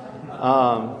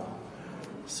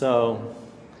 So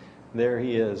there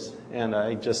he is. And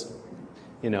I just,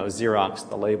 you know, Xeroxed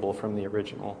the label from the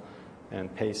original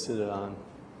and pasted it on.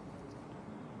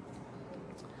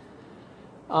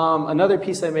 Another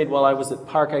piece I made while I was at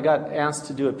Park, I got asked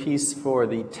to do a piece for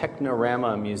the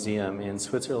Technorama Museum in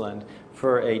Switzerland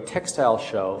for a textile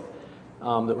show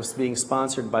that was being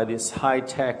sponsored by this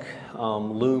high-tech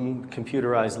loom,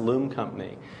 computerized loom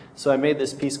company. So I made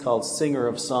this piece called Singer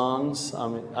of Songs.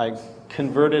 I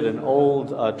converted an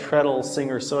old treadle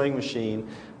Singer sewing machine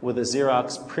with a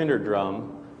Xerox printer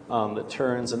drum that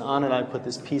turns, and on it I put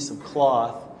this piece of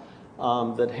cloth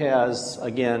that has,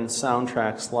 again,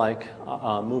 soundtracks like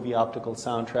movie optical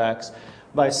soundtracks.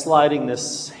 By sliding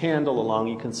this handle along,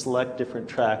 you can select different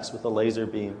tracks with a laser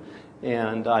beam.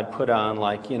 And I put on,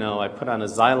 like, you know, I put on a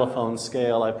xylophone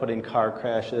scale, I put in car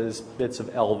crashes, bits of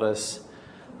Elvis,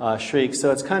 shrieks. So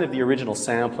it's kind of the original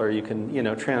sampler. You can, you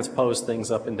know, transpose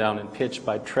things up and down in pitch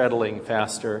by treadling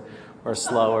faster or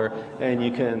slower, and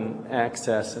you can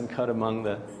access and cut among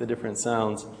the different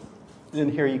sounds.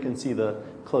 And here you can see the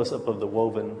close-up of the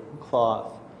woven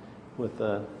cloth with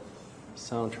the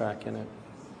soundtrack in it.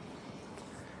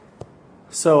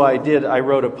 So I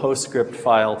wrote a PostScript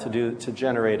file to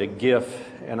generate a GIF,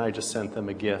 and I just sent them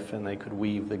a GIF, and they could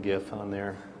weave the GIF on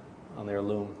their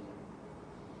loom.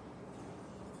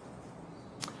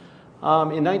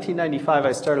 In 1995,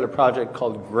 I started a project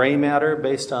called Gray Matter,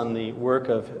 based on the work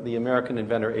of the American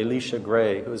inventor Elisha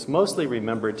Gray, who is mostly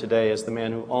remembered today as the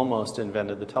man who almost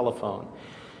invented the telephone.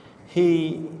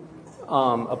 He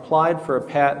applied for a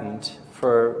patent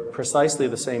for precisely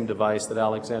the same device that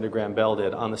Alexander Graham Bell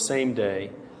did on the same day,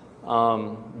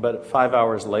 but 5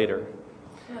 hours later.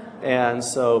 And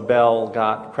so Bell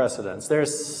got precedence.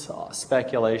 There's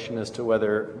speculation as to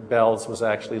whether Bell's was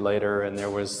actually later and there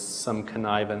was some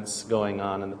connivance going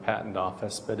on in the patent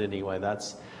office, but anyway,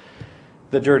 that's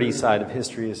the dirty side of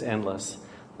history is endless.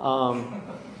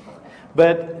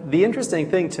 But the interesting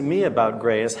thing to me about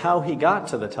Gray is how he got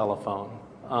to the telephone.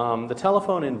 The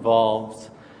telephone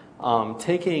involved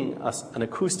taking an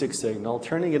acoustic signal,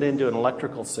 turning it into an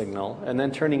electrical signal, and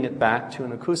then turning it back to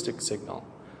an acoustic signal,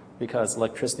 because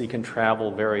electricity can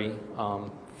travel very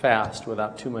fast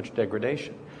without too much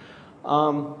degradation.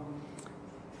 In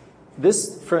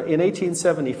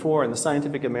 1874, in the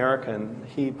Scientific American,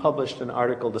 he published an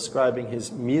article describing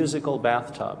his musical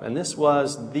bathtub, and this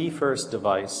was the first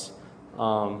device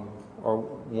or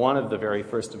one of the very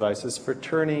first devices for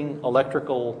turning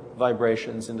electrical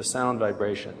vibrations into sound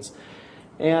vibrations.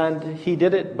 And he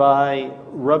did it by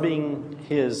rubbing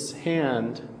his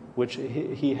hand, which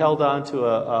he held onto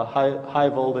a high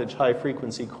voltage, high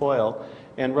frequency coil,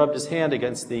 and rubbed his hand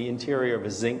against the interior of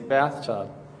a zinc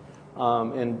bathtub.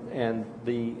 And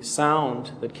the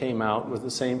sound that came out was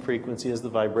the same frequency as the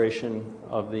vibration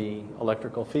of the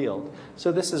electrical field.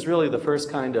 So this is really the first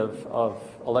kind of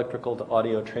electrical to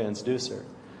audio transducer.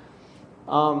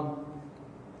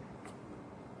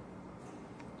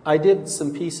 I did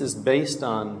some pieces based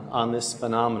on this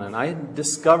phenomenon. I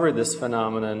discovered this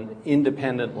phenomenon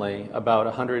independently about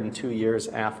 102 years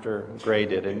after Gray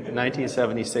did. In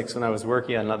 1976, when I was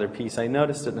working on another piece, I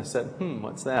noticed it and I said,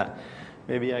 what's that?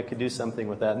 Maybe I could do something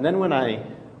with that. And then when I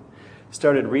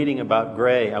started reading about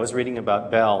Gray, I was reading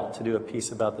about Bell to do a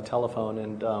piece about the telephone,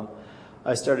 and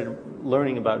I started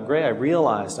learning about Gray. I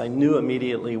realized I knew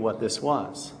immediately what this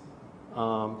was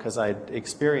because I'd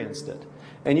experienced it.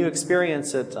 And you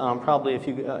experience it probably if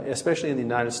you, especially in the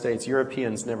United States,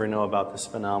 Europeans never know about this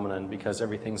phenomenon because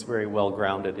everything's very well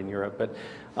grounded in Europe. But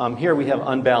here we have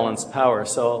unbalanced power.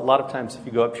 So a lot of times if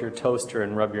you go up to your toaster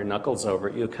and rub your knuckles over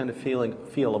it, you'll kind of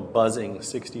feel a buzzing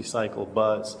 60 cycle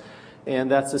buzz. And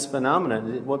that's this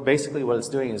phenomenon. Basically what it's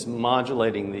doing is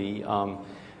modulating the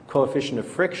coefficient of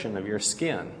friction of your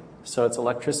skin. So it's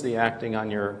electricity acting on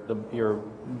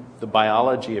the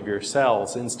biology of your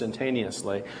cells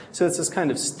instantaneously. So it's this kind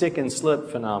of stick and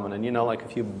slip phenomenon. You know, like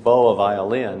if you bow a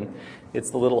violin, it's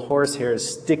the little horsehairs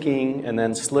sticking and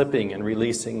then slipping and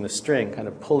releasing the string, kind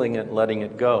of pulling it, letting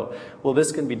it go. Well,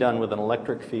 this can be done with an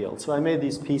electric field. So I made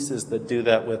these pieces that do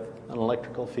that with an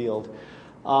electrical field.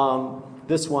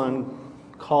 This one,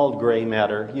 called Gray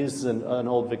Matter, uses an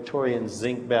old Victorian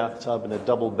zinc bathtub and a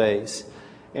double bass.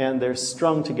 And they're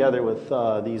strung together with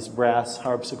these brass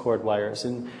harpsichord wires.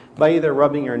 And by either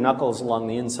rubbing your knuckles along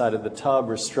the inside of the tub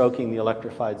or stroking the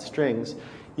electrified strings,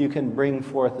 you can bring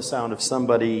forth the sound of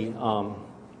somebody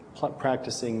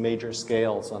practicing major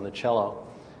scales on the cello.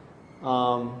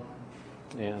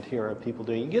 And here are people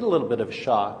doing, you get a little bit of a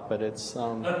shock, but it's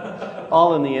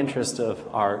all in the interest of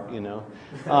art, you know.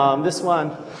 This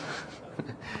one,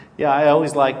 yeah, I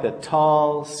always like that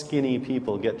tall, skinny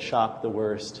people get shocked the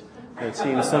worst. It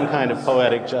seems some kind of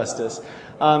poetic justice.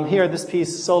 Here, this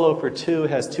piece, Solo for Two,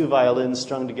 has two violins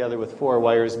strung together with 4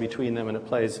 wires between them, and it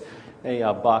plays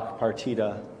a Bach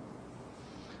partita.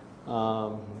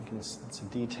 It's a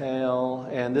detail.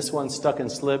 And this one, Stuck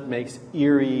and Slip, makes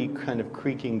eerie kind of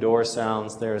creaking door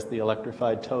sounds. There's the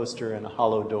electrified toaster and a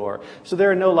hollow door. So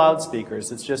there are no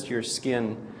loudspeakers. It's just your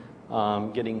skin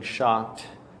getting shocked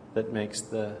that makes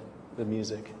the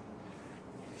music.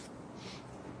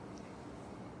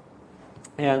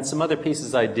 And some other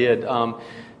pieces I did.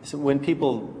 So when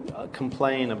people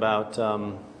complain about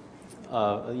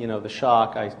you know, the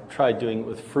shock, I tried doing it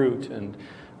with fruit, and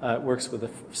it works with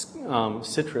the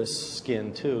citrus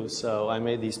skin too. So I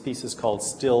made these pieces called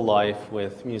Still Life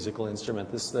with musical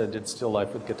instrument. This I did Still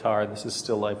Life with guitar. This is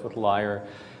Still Life with lyre.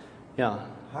 Yeah.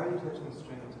 How are you touching the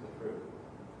strings of the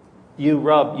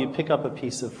fruit? You pick up a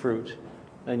piece of fruit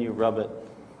and you rub it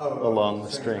along the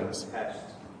strings.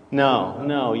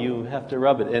 No, you have to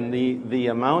rub it. And the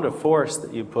amount of force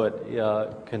that you put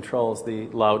controls the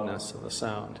loudness of the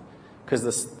sound. Because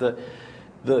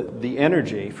the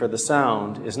energy for the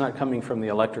sound is not coming from the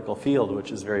electrical field,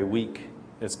 which is very weak.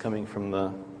 It's coming from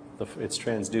it's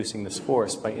transducing this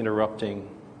force by interrupting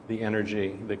the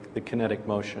energy, the kinetic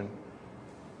motion,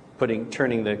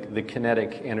 turning the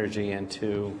kinetic energy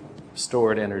into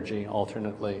stored energy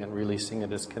alternately and releasing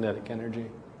it as kinetic energy.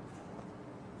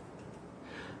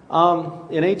 In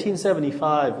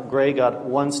 1875, Gray got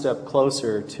one step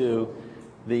closer to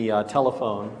the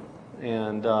telephone,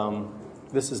 and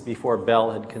this is before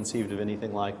Bell had conceived of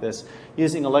anything like this,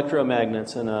 using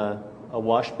electromagnets in a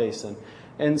wash basin.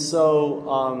 And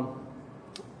so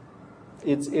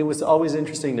it was always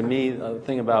interesting to me, the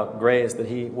thing about Gray is that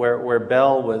where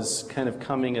Bell was kind of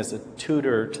coming as a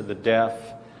tutor to the deaf,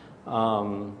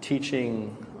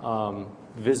 teaching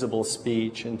visible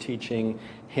speech and teaching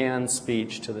hand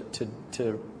speech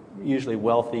to usually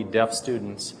wealthy deaf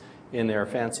students in their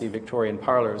fancy Victorian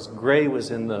parlors. Gray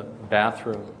was in the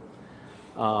bathroom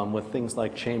with things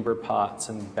like chamber pots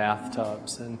and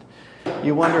bathtubs. And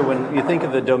you wonder, when you think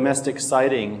of the domestic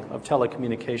siting of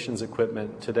telecommunications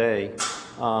equipment today,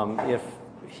 if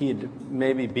he'd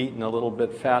maybe beaten a little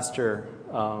bit faster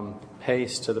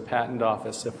pace to the patent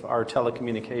office, if our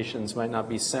telecommunications might not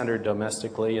be centered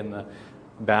domestically in the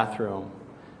bathroom,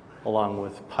 along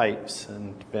with pipes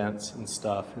and vents and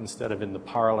stuff, instead of in the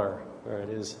parlor where it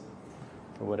is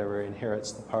or whatever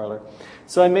inherits the parlor.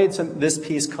 So I made this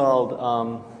piece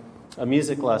called a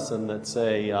music lesson that's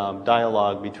a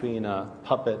dialogue between a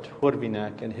puppet,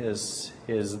 Hurvinek, and his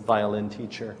violin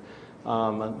teacher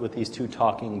with these two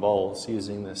talking bowls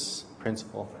using this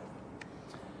principle.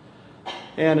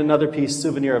 And another piece,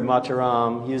 Souvenir of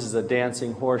Mataram, uses a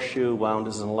dancing horseshoe wound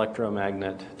as an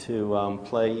electromagnet to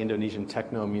play Indonesian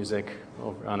techno music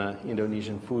over on an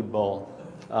Indonesian food bowl.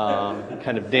 It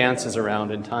kind of dances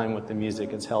around in time with the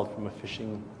music. It's held from a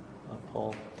fishing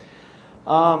pole.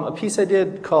 A piece I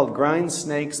did called Grind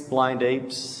Snakes, Blind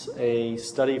Apes, a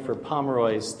study for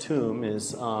Pomeroy's tomb,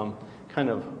 is kind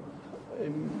of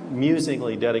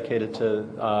musingly dedicated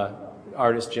to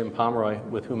artist Jim Pomeroy,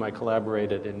 with whom I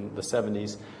collaborated in the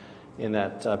 70s in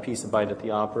that piece, A Bite at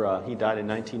the Opera. He died in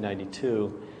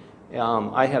 1992.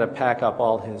 I had to pack up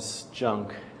all his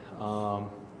junk.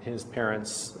 His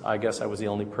parents, I guess I was the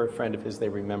only friend of his they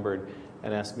remembered,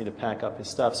 and asked me to pack up his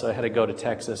stuff. So I had to go to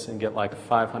Texas and get like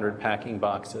 500 packing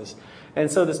boxes.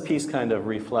 And so this piece kind of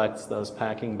reflects those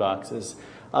packing boxes.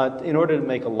 In order to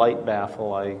make a light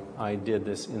baffle, I did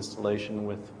this installation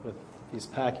with these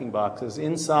packing boxes.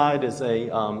 Inside is a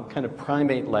kind of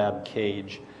primate lab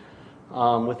cage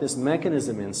with this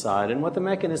mechanism inside. And what the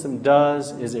mechanism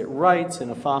does is it writes in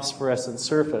a phosphorescent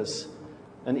surface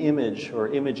an image or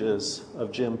images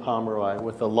of Jim Pomeroy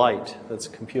with a light that's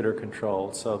computer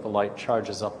controlled. So the light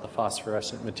charges up the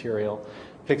phosphorescent material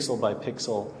pixel by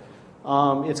pixel.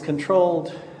 It's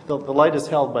controlled, the light is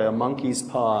held by a monkey's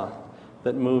paw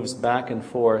that moves back and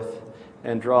forth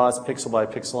and draws pixel by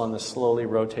pixel on the slowly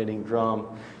rotating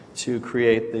drum to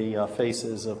create the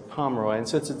faces of Pomeroy. And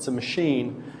since it's a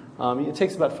machine, it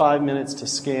takes about 5 minutes to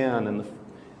scan, and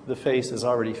the face is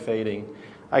already fading.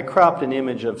 I cropped an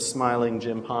image of smiling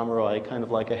Jim Pomeroy, kind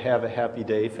of like a have a happy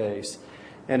day face.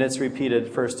 And it's repeated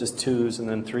first as 2s and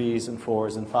then 3s and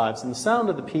 4s and 5s. And the sound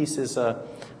of the piece is,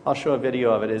 I'll show a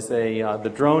video of it, is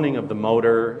the droning of the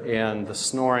motor and the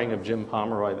snoring of Jim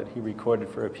Pomeroy that he recorded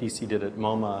for a piece he did at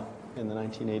MoMA in the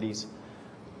 1980s.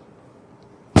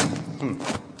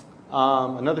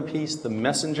 Another piece, The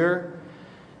Messenger,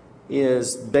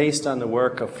 is based on the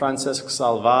work of Francesc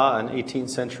Salvà, an 18th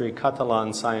century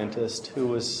Catalan scientist who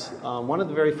was one of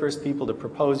the very first people to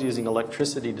propose using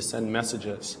electricity to send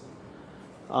messages.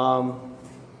 I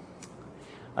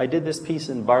did this piece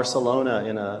in Barcelona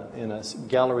in a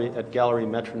gallery at Gallery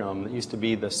Metronome that used to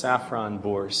be the saffron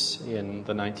bourse in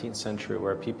the 19th century,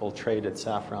 where people traded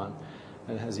saffron,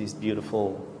 and it has these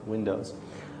beautiful windows.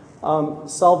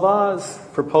 Salvà's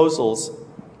proposals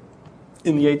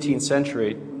in the 18th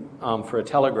century for a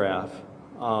telegraph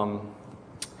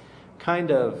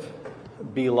kind of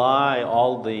belie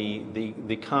all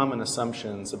the common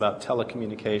assumptions about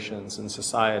telecommunications in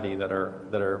society that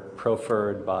are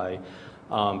proffered by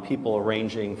people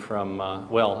ranging from,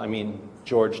 well, I mean,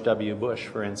 George W. Bush,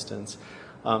 for instance,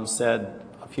 said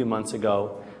a few months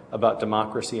ago about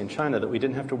democracy in China that we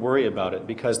didn't have to worry about it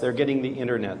because they're getting the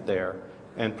internet there,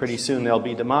 and pretty soon there'll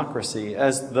be democracy,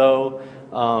 as though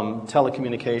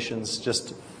telecommunications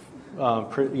just,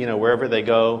 wherever they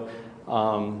go,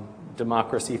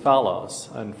 democracy follows,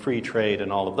 and free trade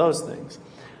and all of those things.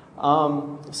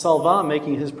 Salvà,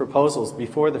 making his proposals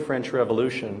before the French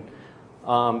Revolution,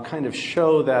 kind of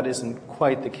show that isn't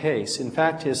quite the case. In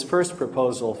fact, his first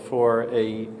proposal for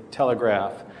a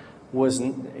telegraph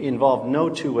involved no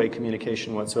two-way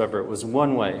communication whatsoever. It was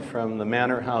one-way from the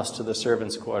manor house to the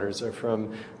servants' quarters, or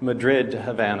from Madrid to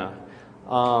Havana,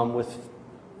 with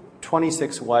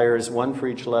 26 wires, one for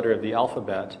each letter of the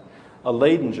alphabet. A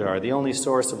Leyden jar, the only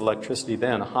source of electricity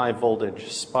then, a high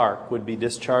voltage spark, would be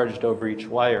discharged over each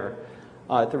wire.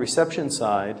 At the reception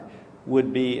side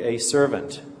would be a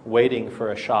servant waiting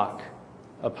for a shock.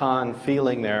 Upon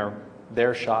feeling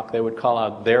their shock, they would call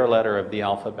out their letter of the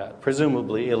alphabet,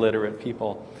 presumably illiterate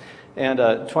people. And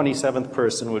a 27th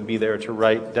person would be there to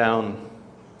write down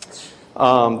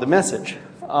the message.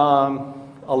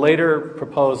 A later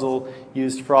proposal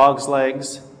used frogs'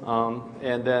 legs,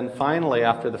 and then finally,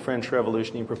 after the French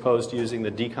Revolution, he proposed using the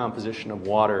decomposition of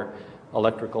water,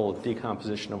 electrical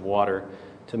decomposition of water,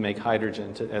 to make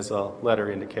hydrogen as a letter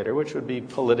indicator, which would be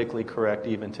politically correct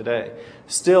even today.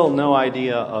 Still no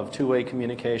idea of two-way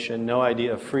communication, no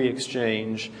idea of free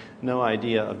exchange, no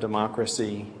idea of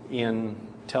democracy in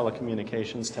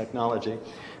telecommunications technology.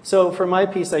 So for my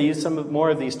piece, I used some more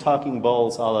of these talking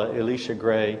bowls a la Elisha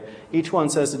Gray. Each one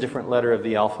says a different letter of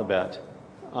the alphabet.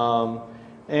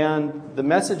 And the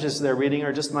messages they're reading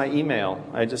are just my email.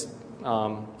 I just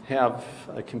have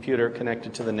a computer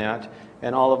connected to the net,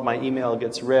 and all of my email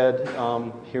gets read.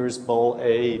 Here's bowl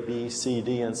A, B, C,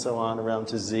 D, and so on around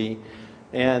to Z.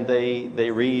 And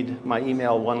they read my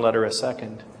email one letter a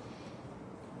second.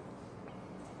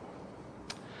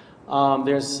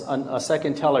 There's a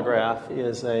second telegraph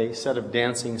is a set of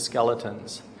dancing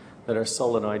skeletons that are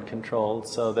solenoid controlled.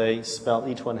 So they spell,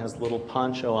 each one has a little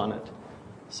poncho on it.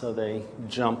 So they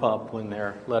jump up when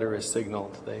their letter is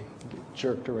signaled. They get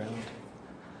jerked around.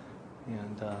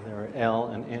 And there are L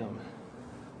and M.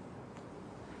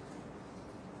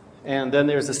 And then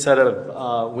there's a set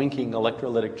of winking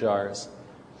electrolytic jars.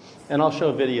 And I'll show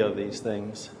a video of these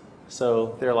things.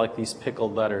 So they're like these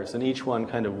pickled letters, and each one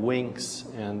kind of winks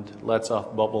and lets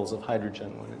off bubbles of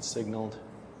hydrogen when it's signaled.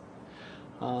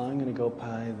 I'm going to go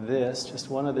by this. Just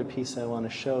one other piece I want to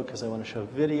show, because I want to show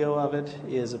video of it,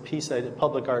 is a piece a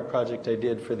public art project I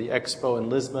did for the Expo in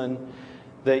Lisbon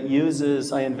that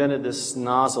uses, I invented this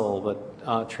nozzle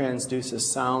that transduces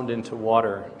sound into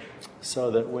water,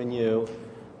 so that when you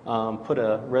put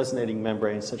a resonating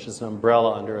membrane, such as an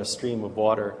umbrella, under a stream of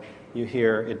water, you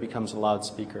hear it becomes a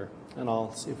loudspeaker. And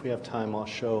I'll see if we have time, I'll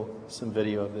show some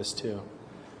video of this too.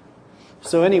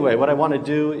 So anyway, what I want to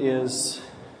do is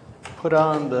put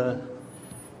on the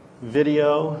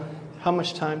video. How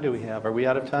much time do we have? Are we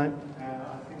out of time?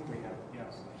 I think we have,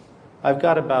 yes. I've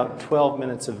got about 12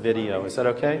 minutes of video. Is that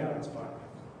okay? Yeah, that's fine.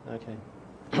 Okay.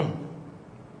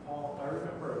 Paul, I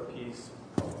remember a piece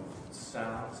called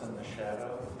Sounds in the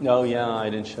Shadow. Oh yeah, I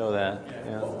didn't show that.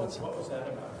 Yeah, What was that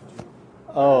about?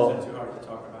 Oh. Is it too hard to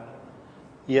talk about it?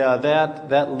 Yeah,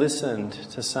 that listened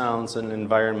to sounds and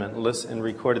environment, and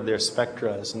recorded their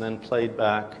spectras, and then played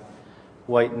back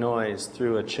white noise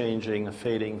through a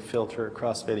fading filter,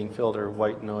 cross-fading filter,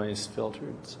 white noise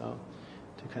filtered, so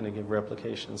to kind of give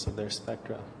replications of their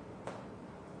spectra.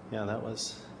 Yeah, that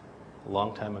was a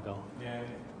long time ago. Yeah.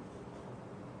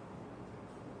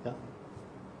 Yeah?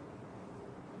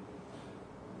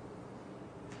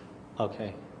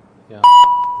 Okay, yeah.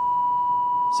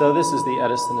 So this is the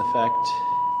Edison effect.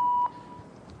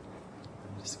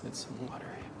 Just get some water.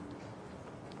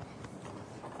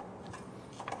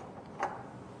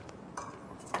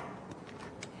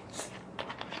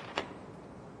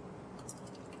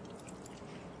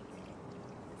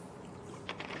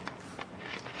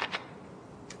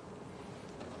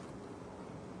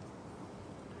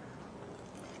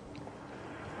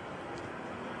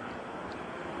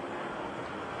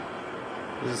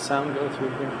 Does the sound go through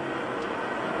here?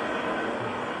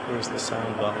 Where's the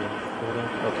sound volume?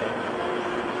 Okay.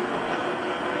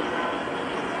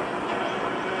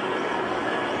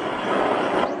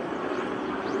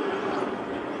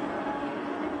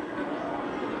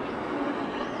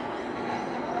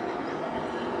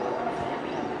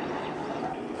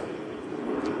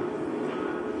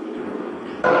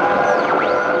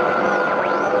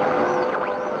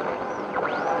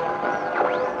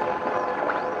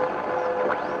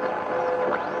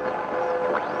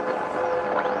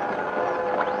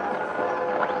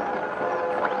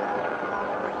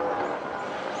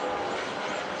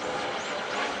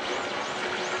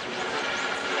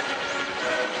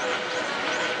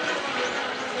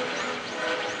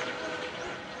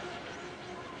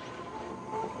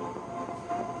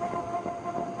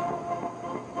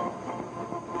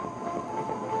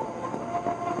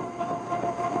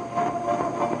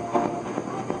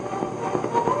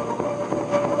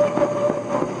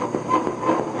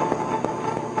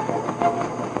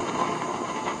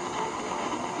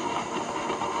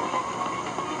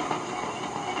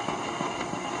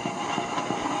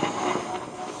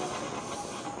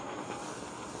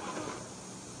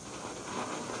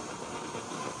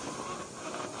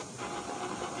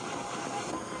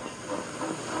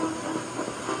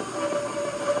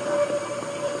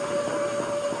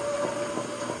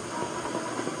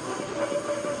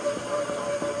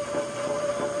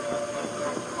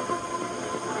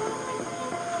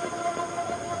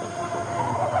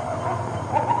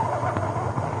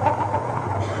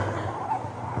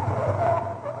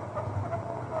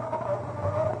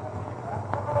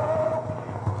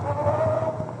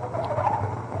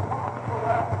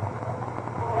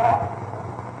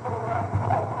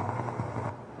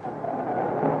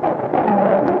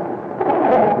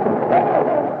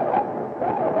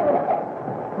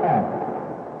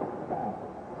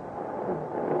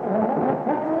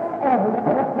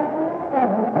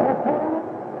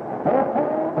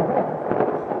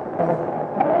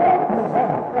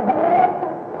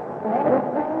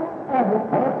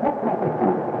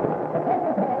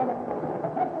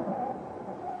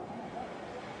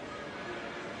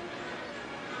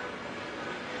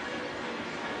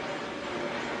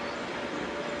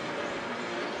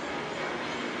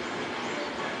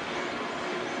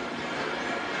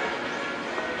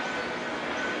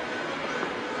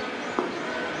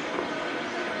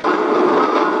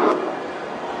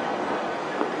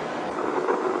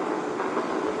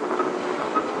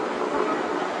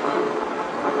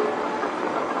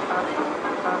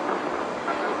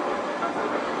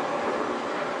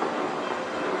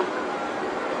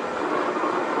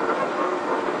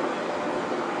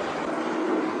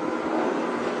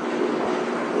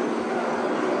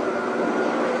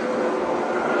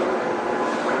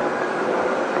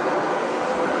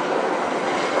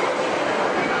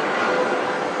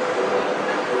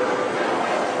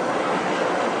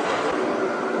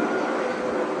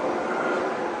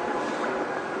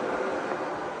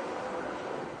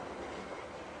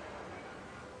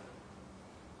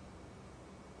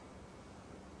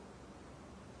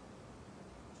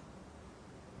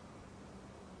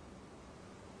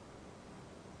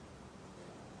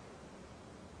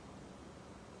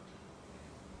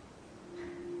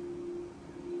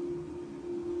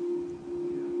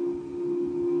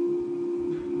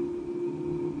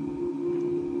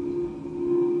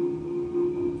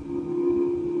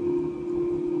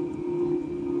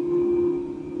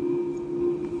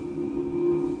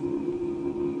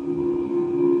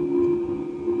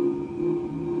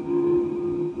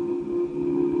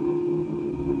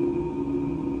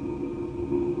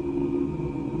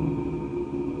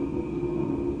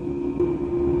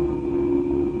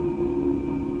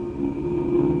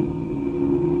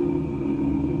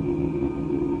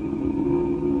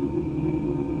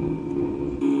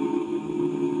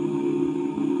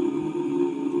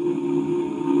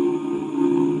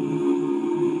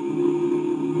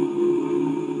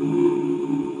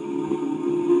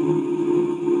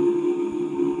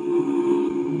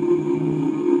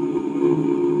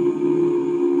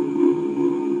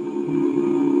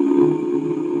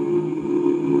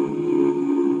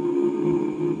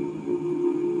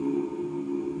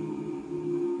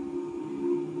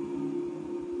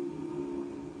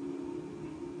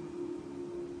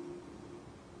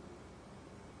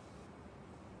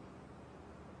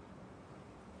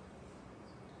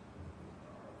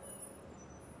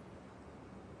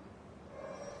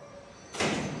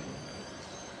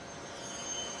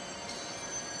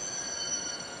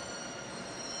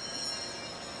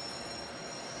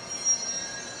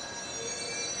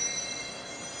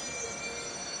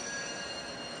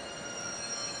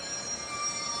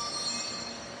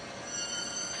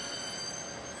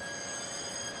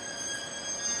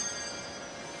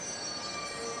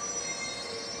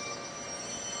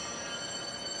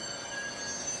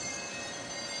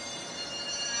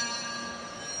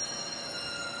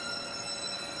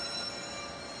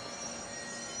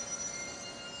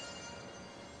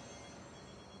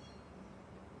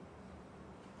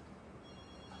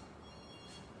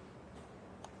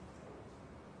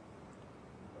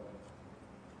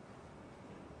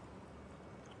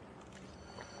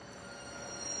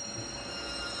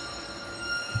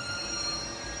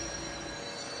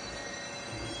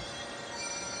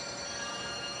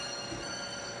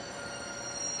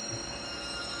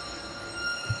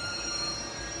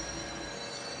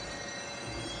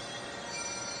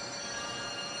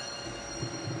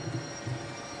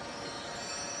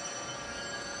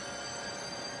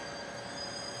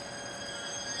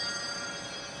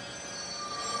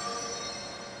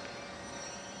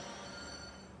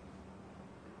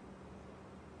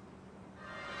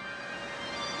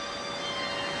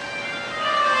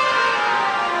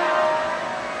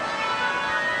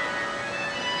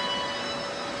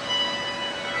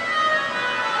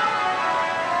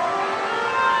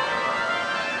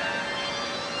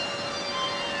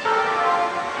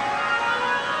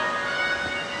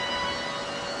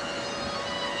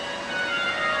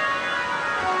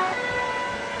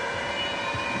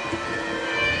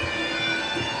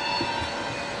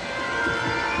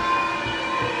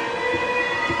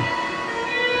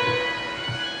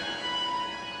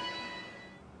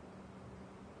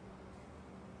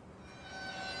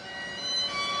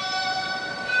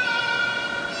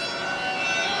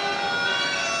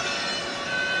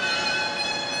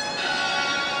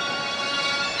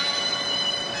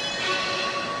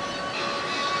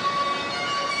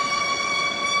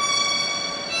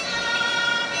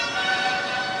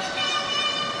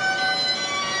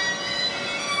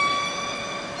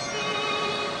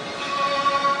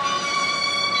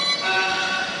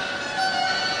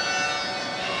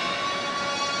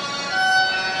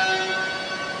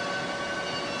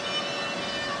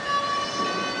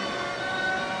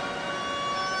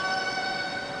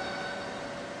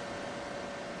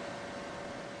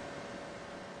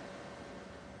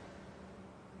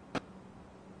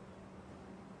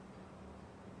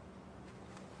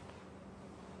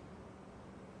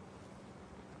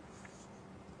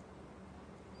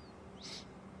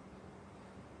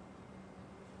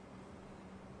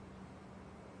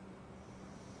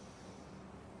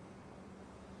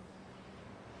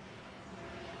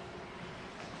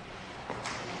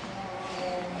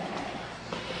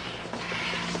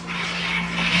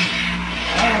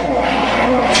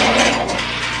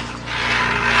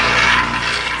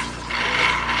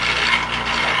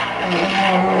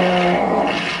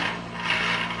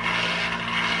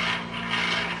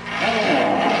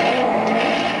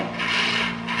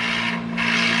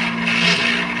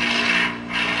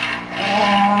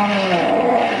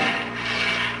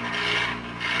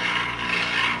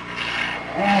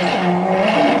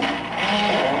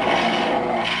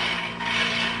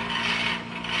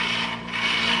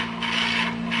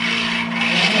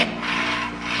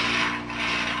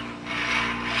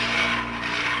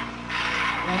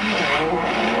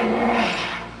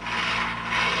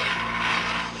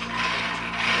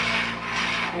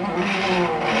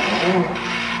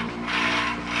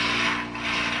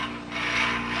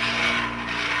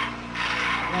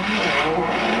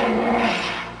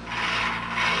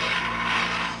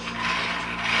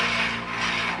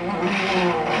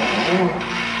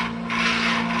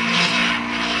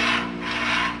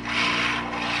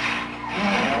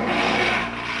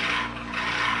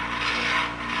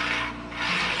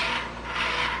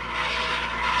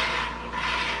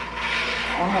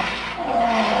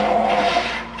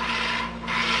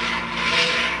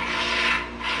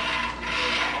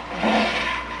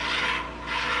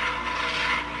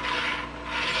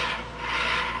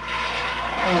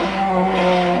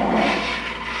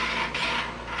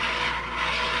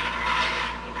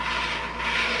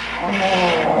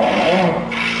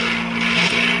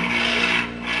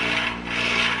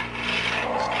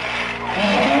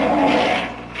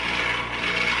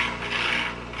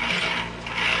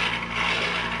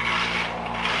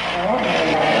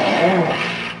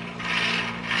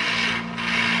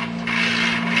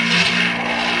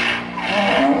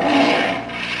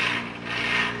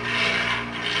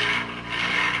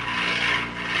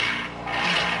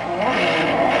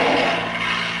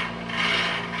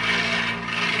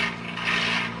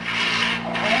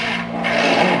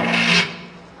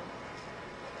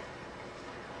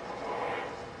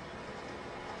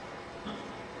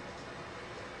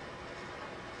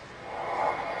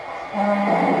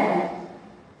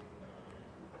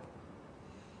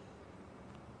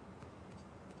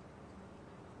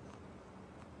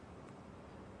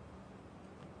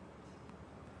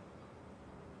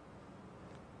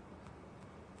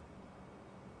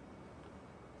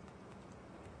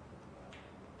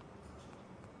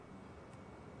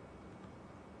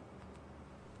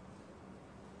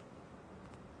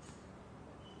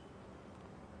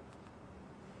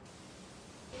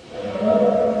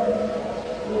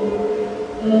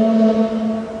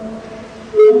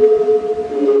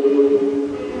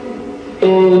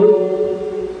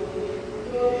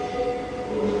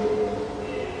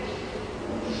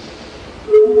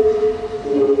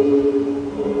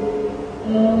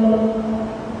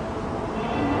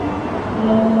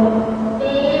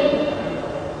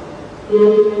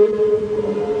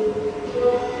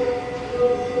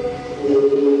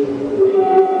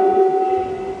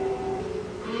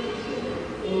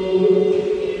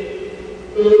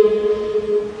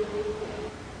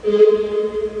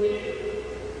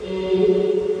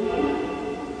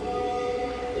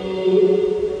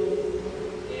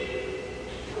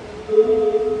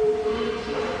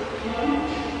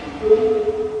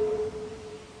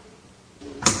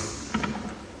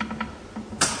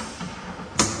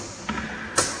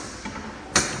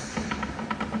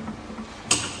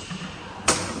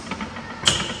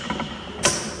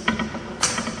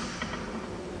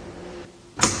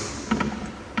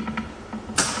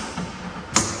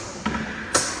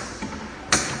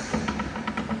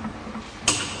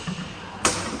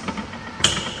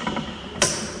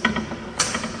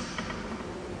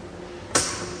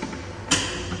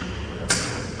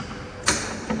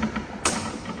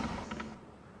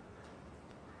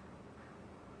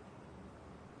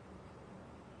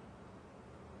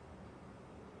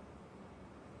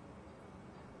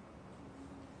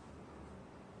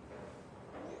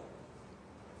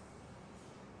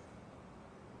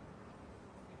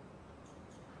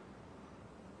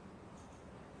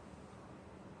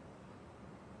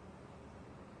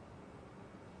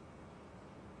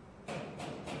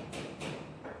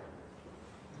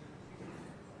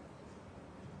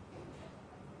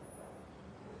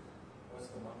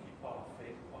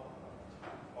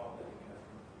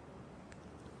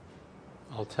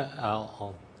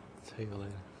 I'll tell you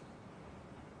later.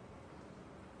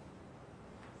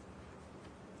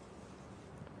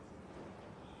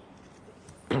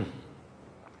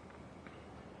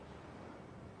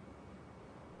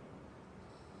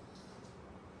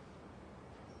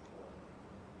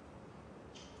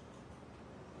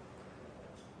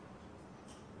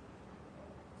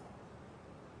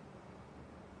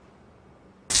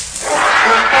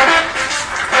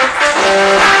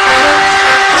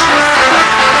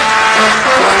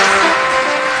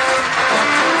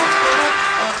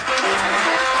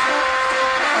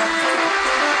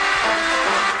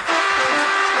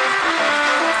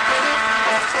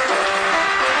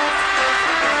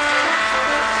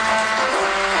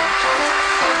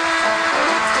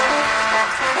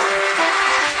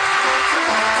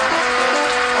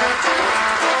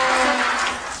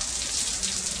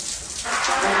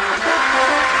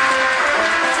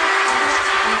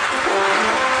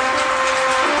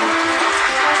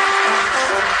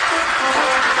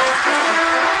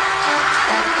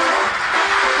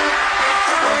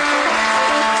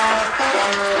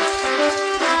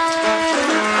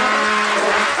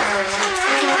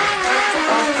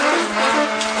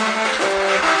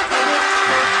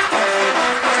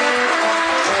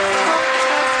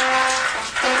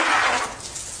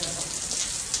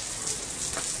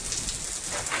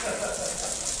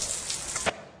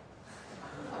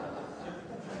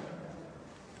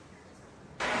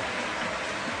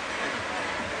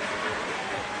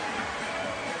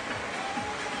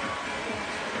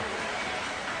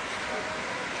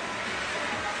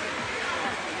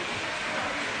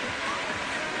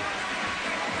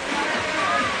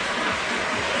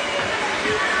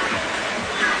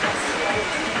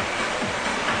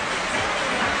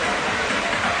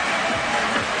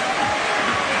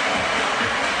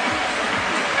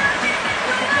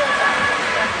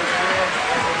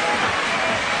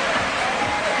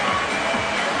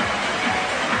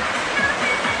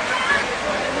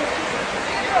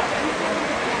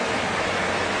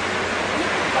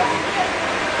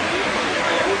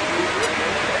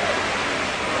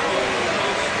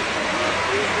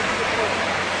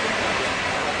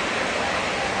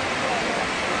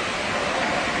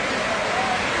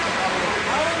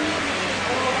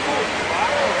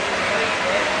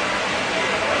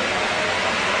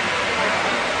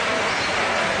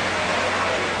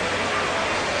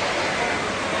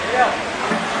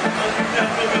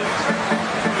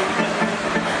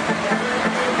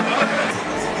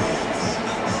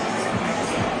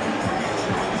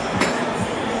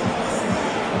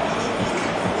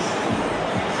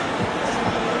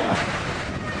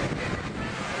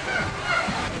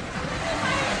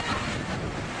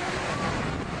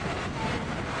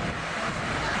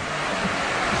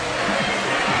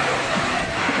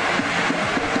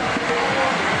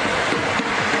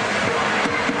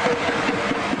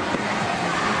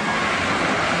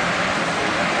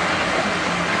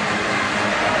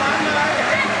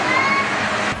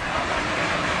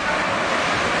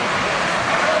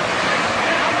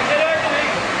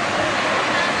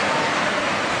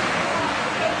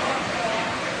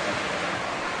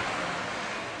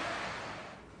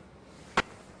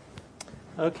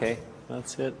 Okay,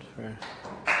 that's it for.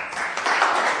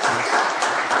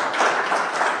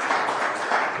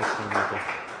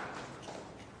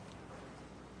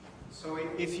 So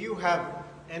if you have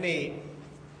any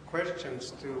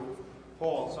questions to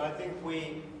Paul, so I think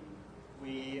we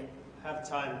have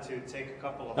time to take a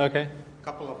couple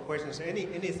of questions.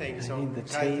 Anything. So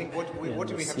I think what we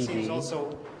have seen is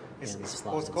also is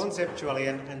both conceptually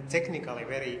and technically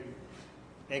very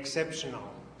exceptional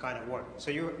kind of work.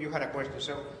 So you had a question.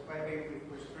 So maybe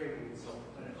we straight into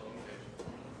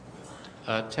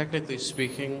technically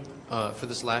speaking, for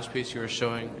this last piece you were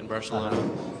showing in Barcelona,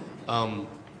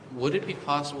 would it be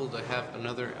possible to have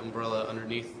another umbrella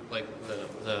underneath, like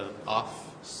the off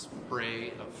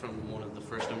spray from one of the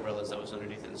first umbrellas that was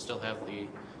underneath it, and still have the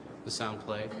sound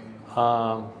play?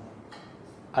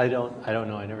 I don't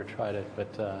know. I never tried it,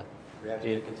 but we have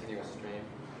to continuous stream.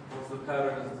 Once the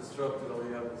pattern is disrupted, all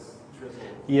you have is drizzle.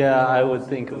 yeah, I would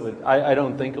think it would. I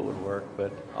don't think it would work,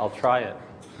 but I'll try it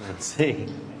and see.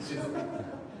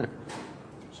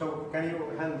 So can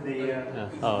you hand the? Yeah.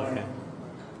 Oh, okay.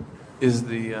 Is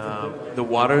the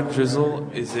water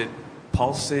drizzle, is it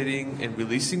pulsating and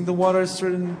releasing the water at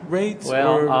certain rates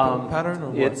or pattern,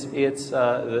 or what? It's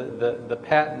the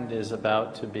patent is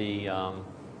about to be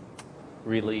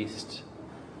released,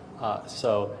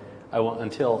 so I won't,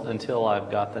 until I've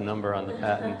got the number on the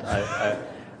patent.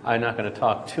 I'm not going to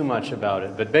talk too much about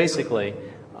it, but basically,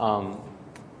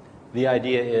 the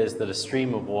idea is that a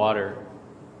stream of water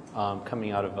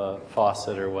coming out of a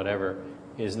faucet or whatever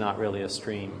is not really a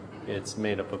stream. It's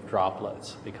made up of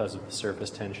droplets because of the surface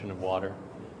tension of water.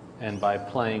 And by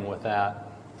playing with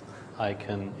that, I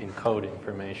can encode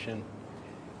information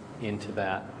into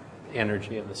that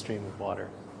energy of the stream of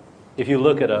water. If you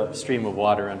look at a stream of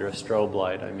water under a strobe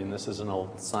light, I mean, this is an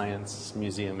old science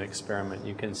museum experiment,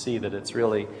 you can see that it's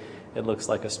really, it looks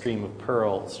like a stream of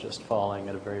pearls just falling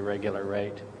at a very regular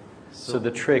rate. So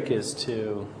the trick is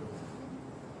to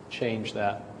change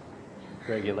that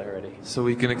regularity. So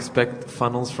we can expect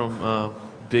funnels from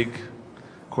big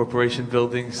corporation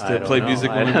buildings to play music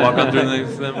when we walk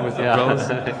underneath them with umbrellas?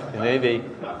 Maybe.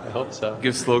 I hope so.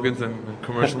 Give slogans and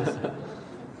commercials?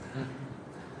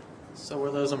 So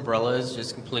were those umbrellas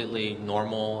just completely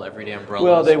normal, everyday umbrellas?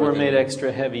 Well, they were made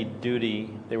extra heavy duty.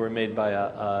 They were made by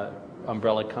a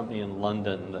umbrella company in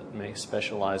London that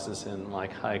specializes in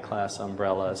like high-class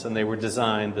umbrellas, and they were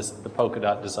designed. The polka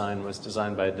dot design was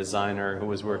designed by a designer who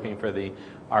was working for the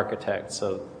architect.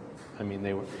 So, I mean,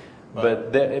 they were.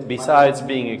 But besides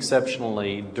being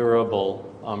exceptionally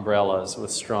durable umbrellas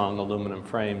with strong aluminum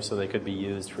frames, so they could be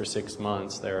used for 6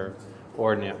 months, they're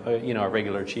ordinary. You know, a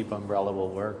regular cheap umbrella will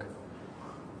work.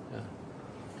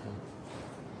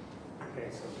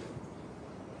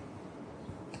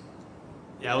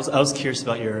 Yeah, I was curious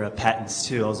about your patents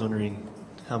too. I was wondering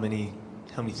how many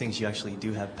things you actually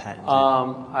do have patented.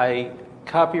 I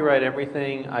copyright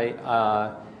everything.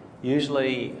 I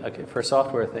usually for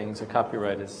software things, a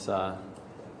copyright is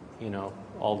you know,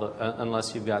 all the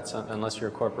unless you're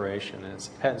a corporation, and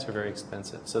patents are very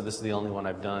expensive. So this is the only one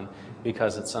I've done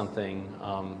because it's something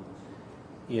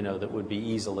you know, that would be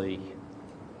easily.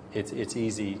 It's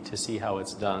easy to see how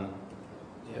it's done,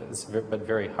 but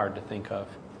very hard to think of.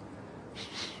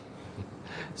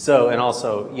 So, and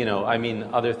also, you know, I mean,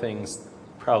 other things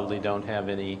probably don't have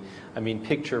any, I mean,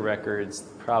 picture records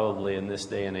probably in this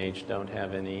day and age don't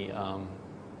have any,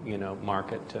 you know,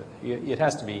 market to, it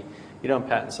has to be, you don't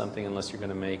patent something unless you're going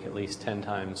to make at least 10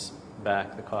 times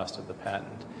back the cost of the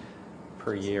patent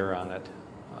per year on it.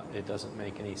 It doesn't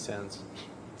make any sense.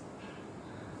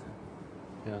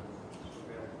 Yeah.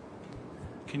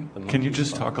 Can you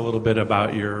just talk a little bit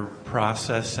about your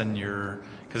process and your,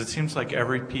 because it seems like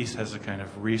every piece has a kind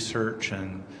of research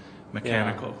and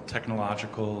mechanical,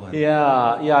 technological. And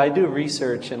yeah, I do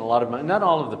research, and a lot of my, not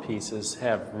all of the pieces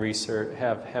have research,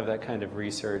 have that kind of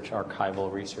research, archival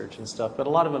research and stuff, but a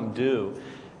lot of them do.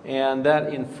 And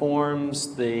that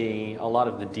informs a lot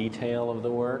of the detail of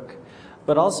the work.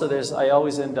 But also I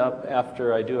always end up,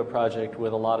 after I do a project,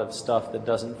 with a lot of stuff that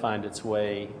doesn't find its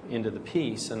way into the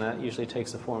piece, and that usually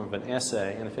takes the form of an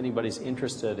essay. And if anybody's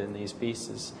interested in these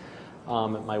pieces,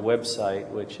 at my website,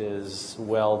 which is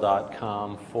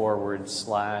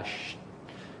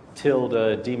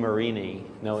well.com//de-Marini,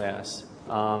 no S,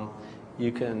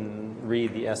 you can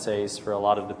read the essays for a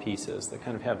lot of the pieces that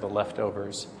kind of have the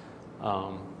leftovers,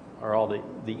 or all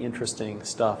the interesting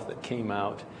stuff that came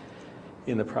out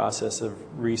in the process of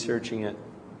researching it.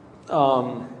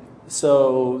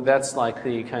 So that's like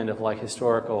the kind of like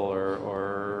historical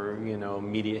or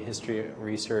media history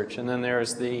research. And then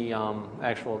there's the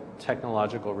actual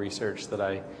technological research that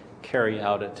I carry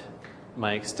out at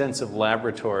my extensive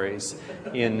laboratories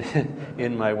in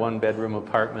my one-bedroom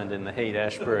apartment in the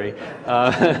Haight-Ashbury.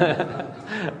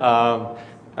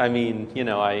 I mean,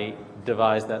 I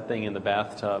devised that thing in the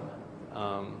bathtub.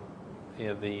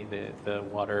 The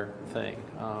water thing.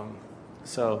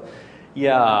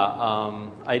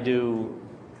 I do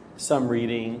some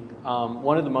reading.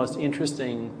 One of the most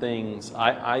interesting things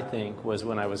I think was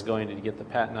when I was going to get the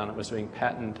patent on it was doing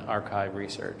patent archive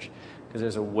research, because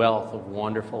there's a wealth of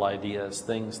wonderful ideas,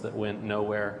 things that went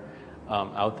nowhere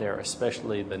out there,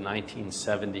 especially the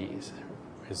 1970s.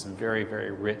 It's very,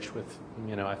 very rich with,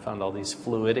 I found all these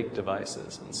fluidic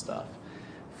devices and stuff.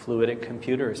 Fluidic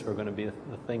computers were going to be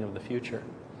the thing of the future.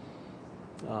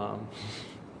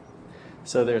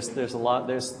 So there's a lot,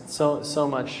 there's so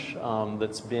much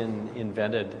that's been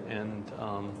invented and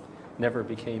never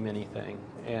became anything.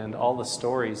 And all the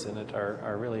stories in it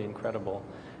are really incredible.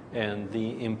 And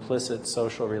the implicit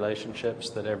social relationships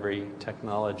that every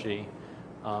technology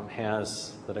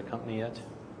has that accompany it.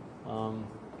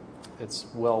 That's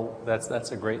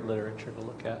a great literature to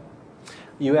look at.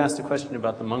 You asked a question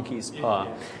about the monkey's paw.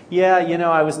 Yeah,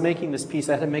 I was making this piece.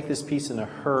 I had to make this piece in a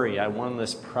hurry. I won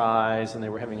this prize, and they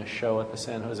were having a show at the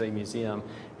San Jose Museum,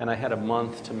 and I had a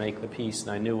month to make the piece, and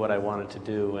I knew what I wanted to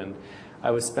do. And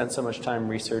I spent so much time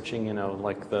researching,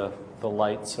 like the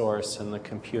light source and the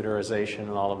computerization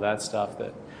and all of that stuff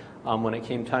that when it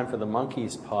came time for the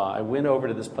monkey's paw, I went over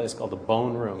to this place called the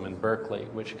Bone Room in Berkeley,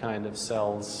 which kind of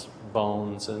sells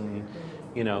bones and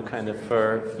kind of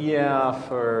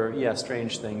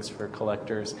strange things for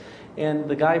collectors. And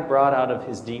the guy brought out of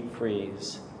his deep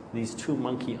freeze these 2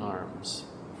 monkey arms,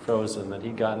 frozen, that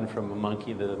he'd gotten from a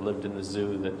monkey that had lived in the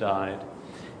zoo that died.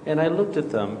 And I looked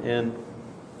at them, and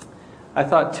I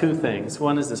thought 2 things.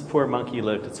 One is this poor monkey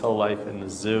lived its whole life in the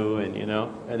zoo, and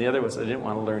the other was I didn't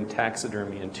want to learn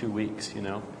taxidermy in 2 weeks,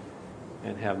 and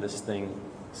have this thing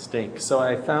stink. So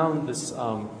I found this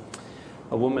a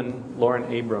woman, Lauren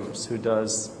Abrams, who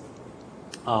does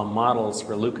models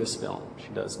for Lucasfilm. She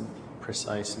does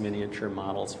precise miniature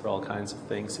models for all kinds of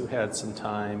things, who had some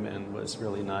time and was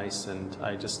really nice, and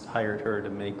I just hired her to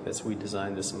make this. We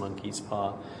designed this monkey's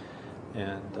paw,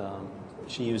 and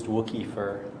she used Wookiee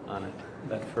fur on it.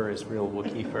 That fur is real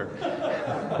Wookiee fur.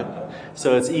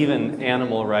 So it's even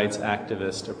animal rights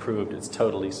activist approved. It's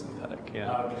totally synthetic,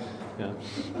 yeah.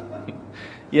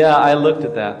 Yeah, I looked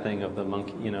at that thing of the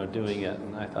monkey, doing it,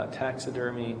 and I thought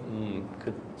taxidermy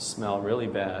could smell really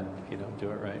bad if you don't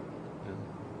do it right. Yeah.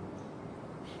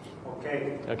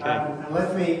 Okay. Okay. And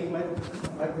let me.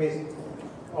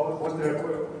 Was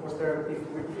there?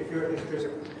 If there's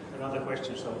another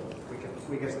question, so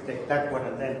we can take that one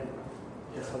and then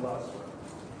it's the last one.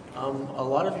 A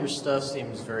lot of your stuff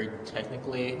seems very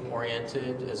technically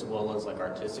oriented as well as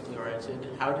artistically oriented.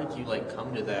 How did you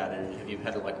come to that? And have you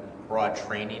had broad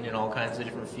training in all kinds of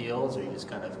different fields, or you just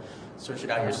kind of search it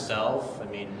out yourself?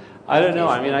 I don't know.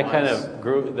 I kind of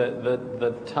grew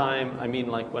the time.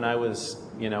 When I was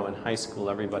in high school,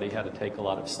 everybody had to take a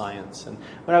lot of science, and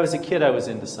when I was a kid, I was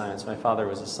into science. My father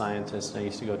was a scientist, and I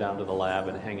used to go down to the lab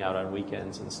and hang out on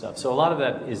weekends and stuff. So a lot of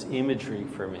that is imagery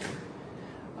for me.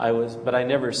 But I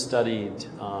never studied,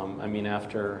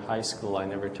 after high school, I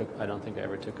don't think I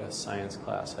ever took a science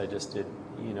class. I just did,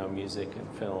 music and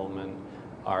film and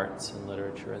arts and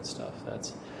literature and stuff.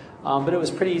 But it was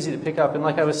pretty easy to pick up. And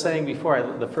like I was saying before,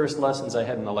 the first lessons I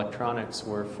had in electronics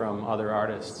were from other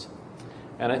artists.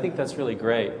 And I think that's really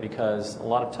great, because a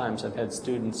lot of times I've had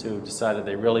students who decided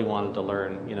they really wanted to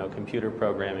learn, computer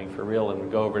programming for real, and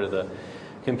would go over to the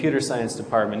computer science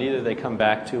department. Either they come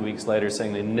back 2 weeks later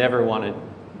saying they never want to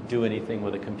do anything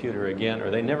with a computer again, or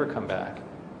they never come back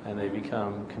and they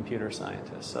become computer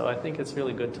scientists. So I think it's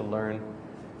really good to learn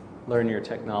your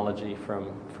technology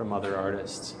from other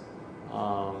artists.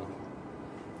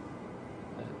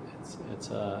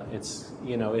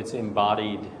 It's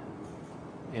embodied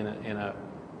in a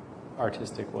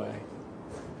artistic way.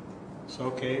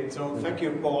 Okay, so thank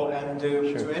you, Paul. And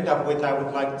to end up with, I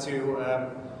would like to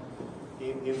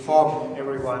inform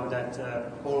everyone that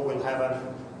Paul will have an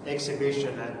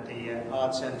exhibition at the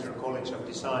Art Center College of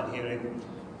Design here in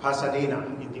Pasadena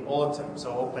in the autumn,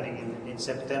 so opening in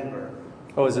September.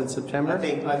 Oh, is it September? I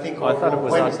think. Oh, I thought it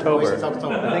was October. It's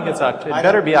October. I think it's October. It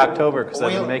better be October because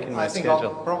I've been making my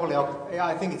schedule. Probably. Yeah,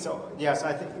 I think it's. Yes,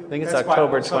 I think it's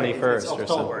October 21st. It's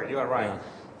October. You are right. Yeah.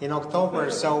 In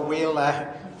October, so we'll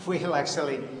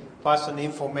actually pass on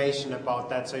information about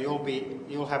that. So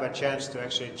you'll have a chance to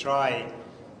actually try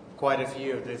quite a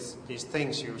few of these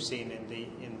things you've seen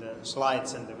in the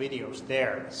slides and the videos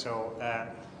there. So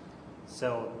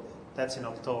that's in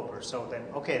October. So then,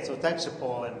 okay. So thanks,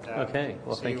 Paul, and okay.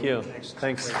 Well, thank you you.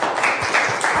 Thanks.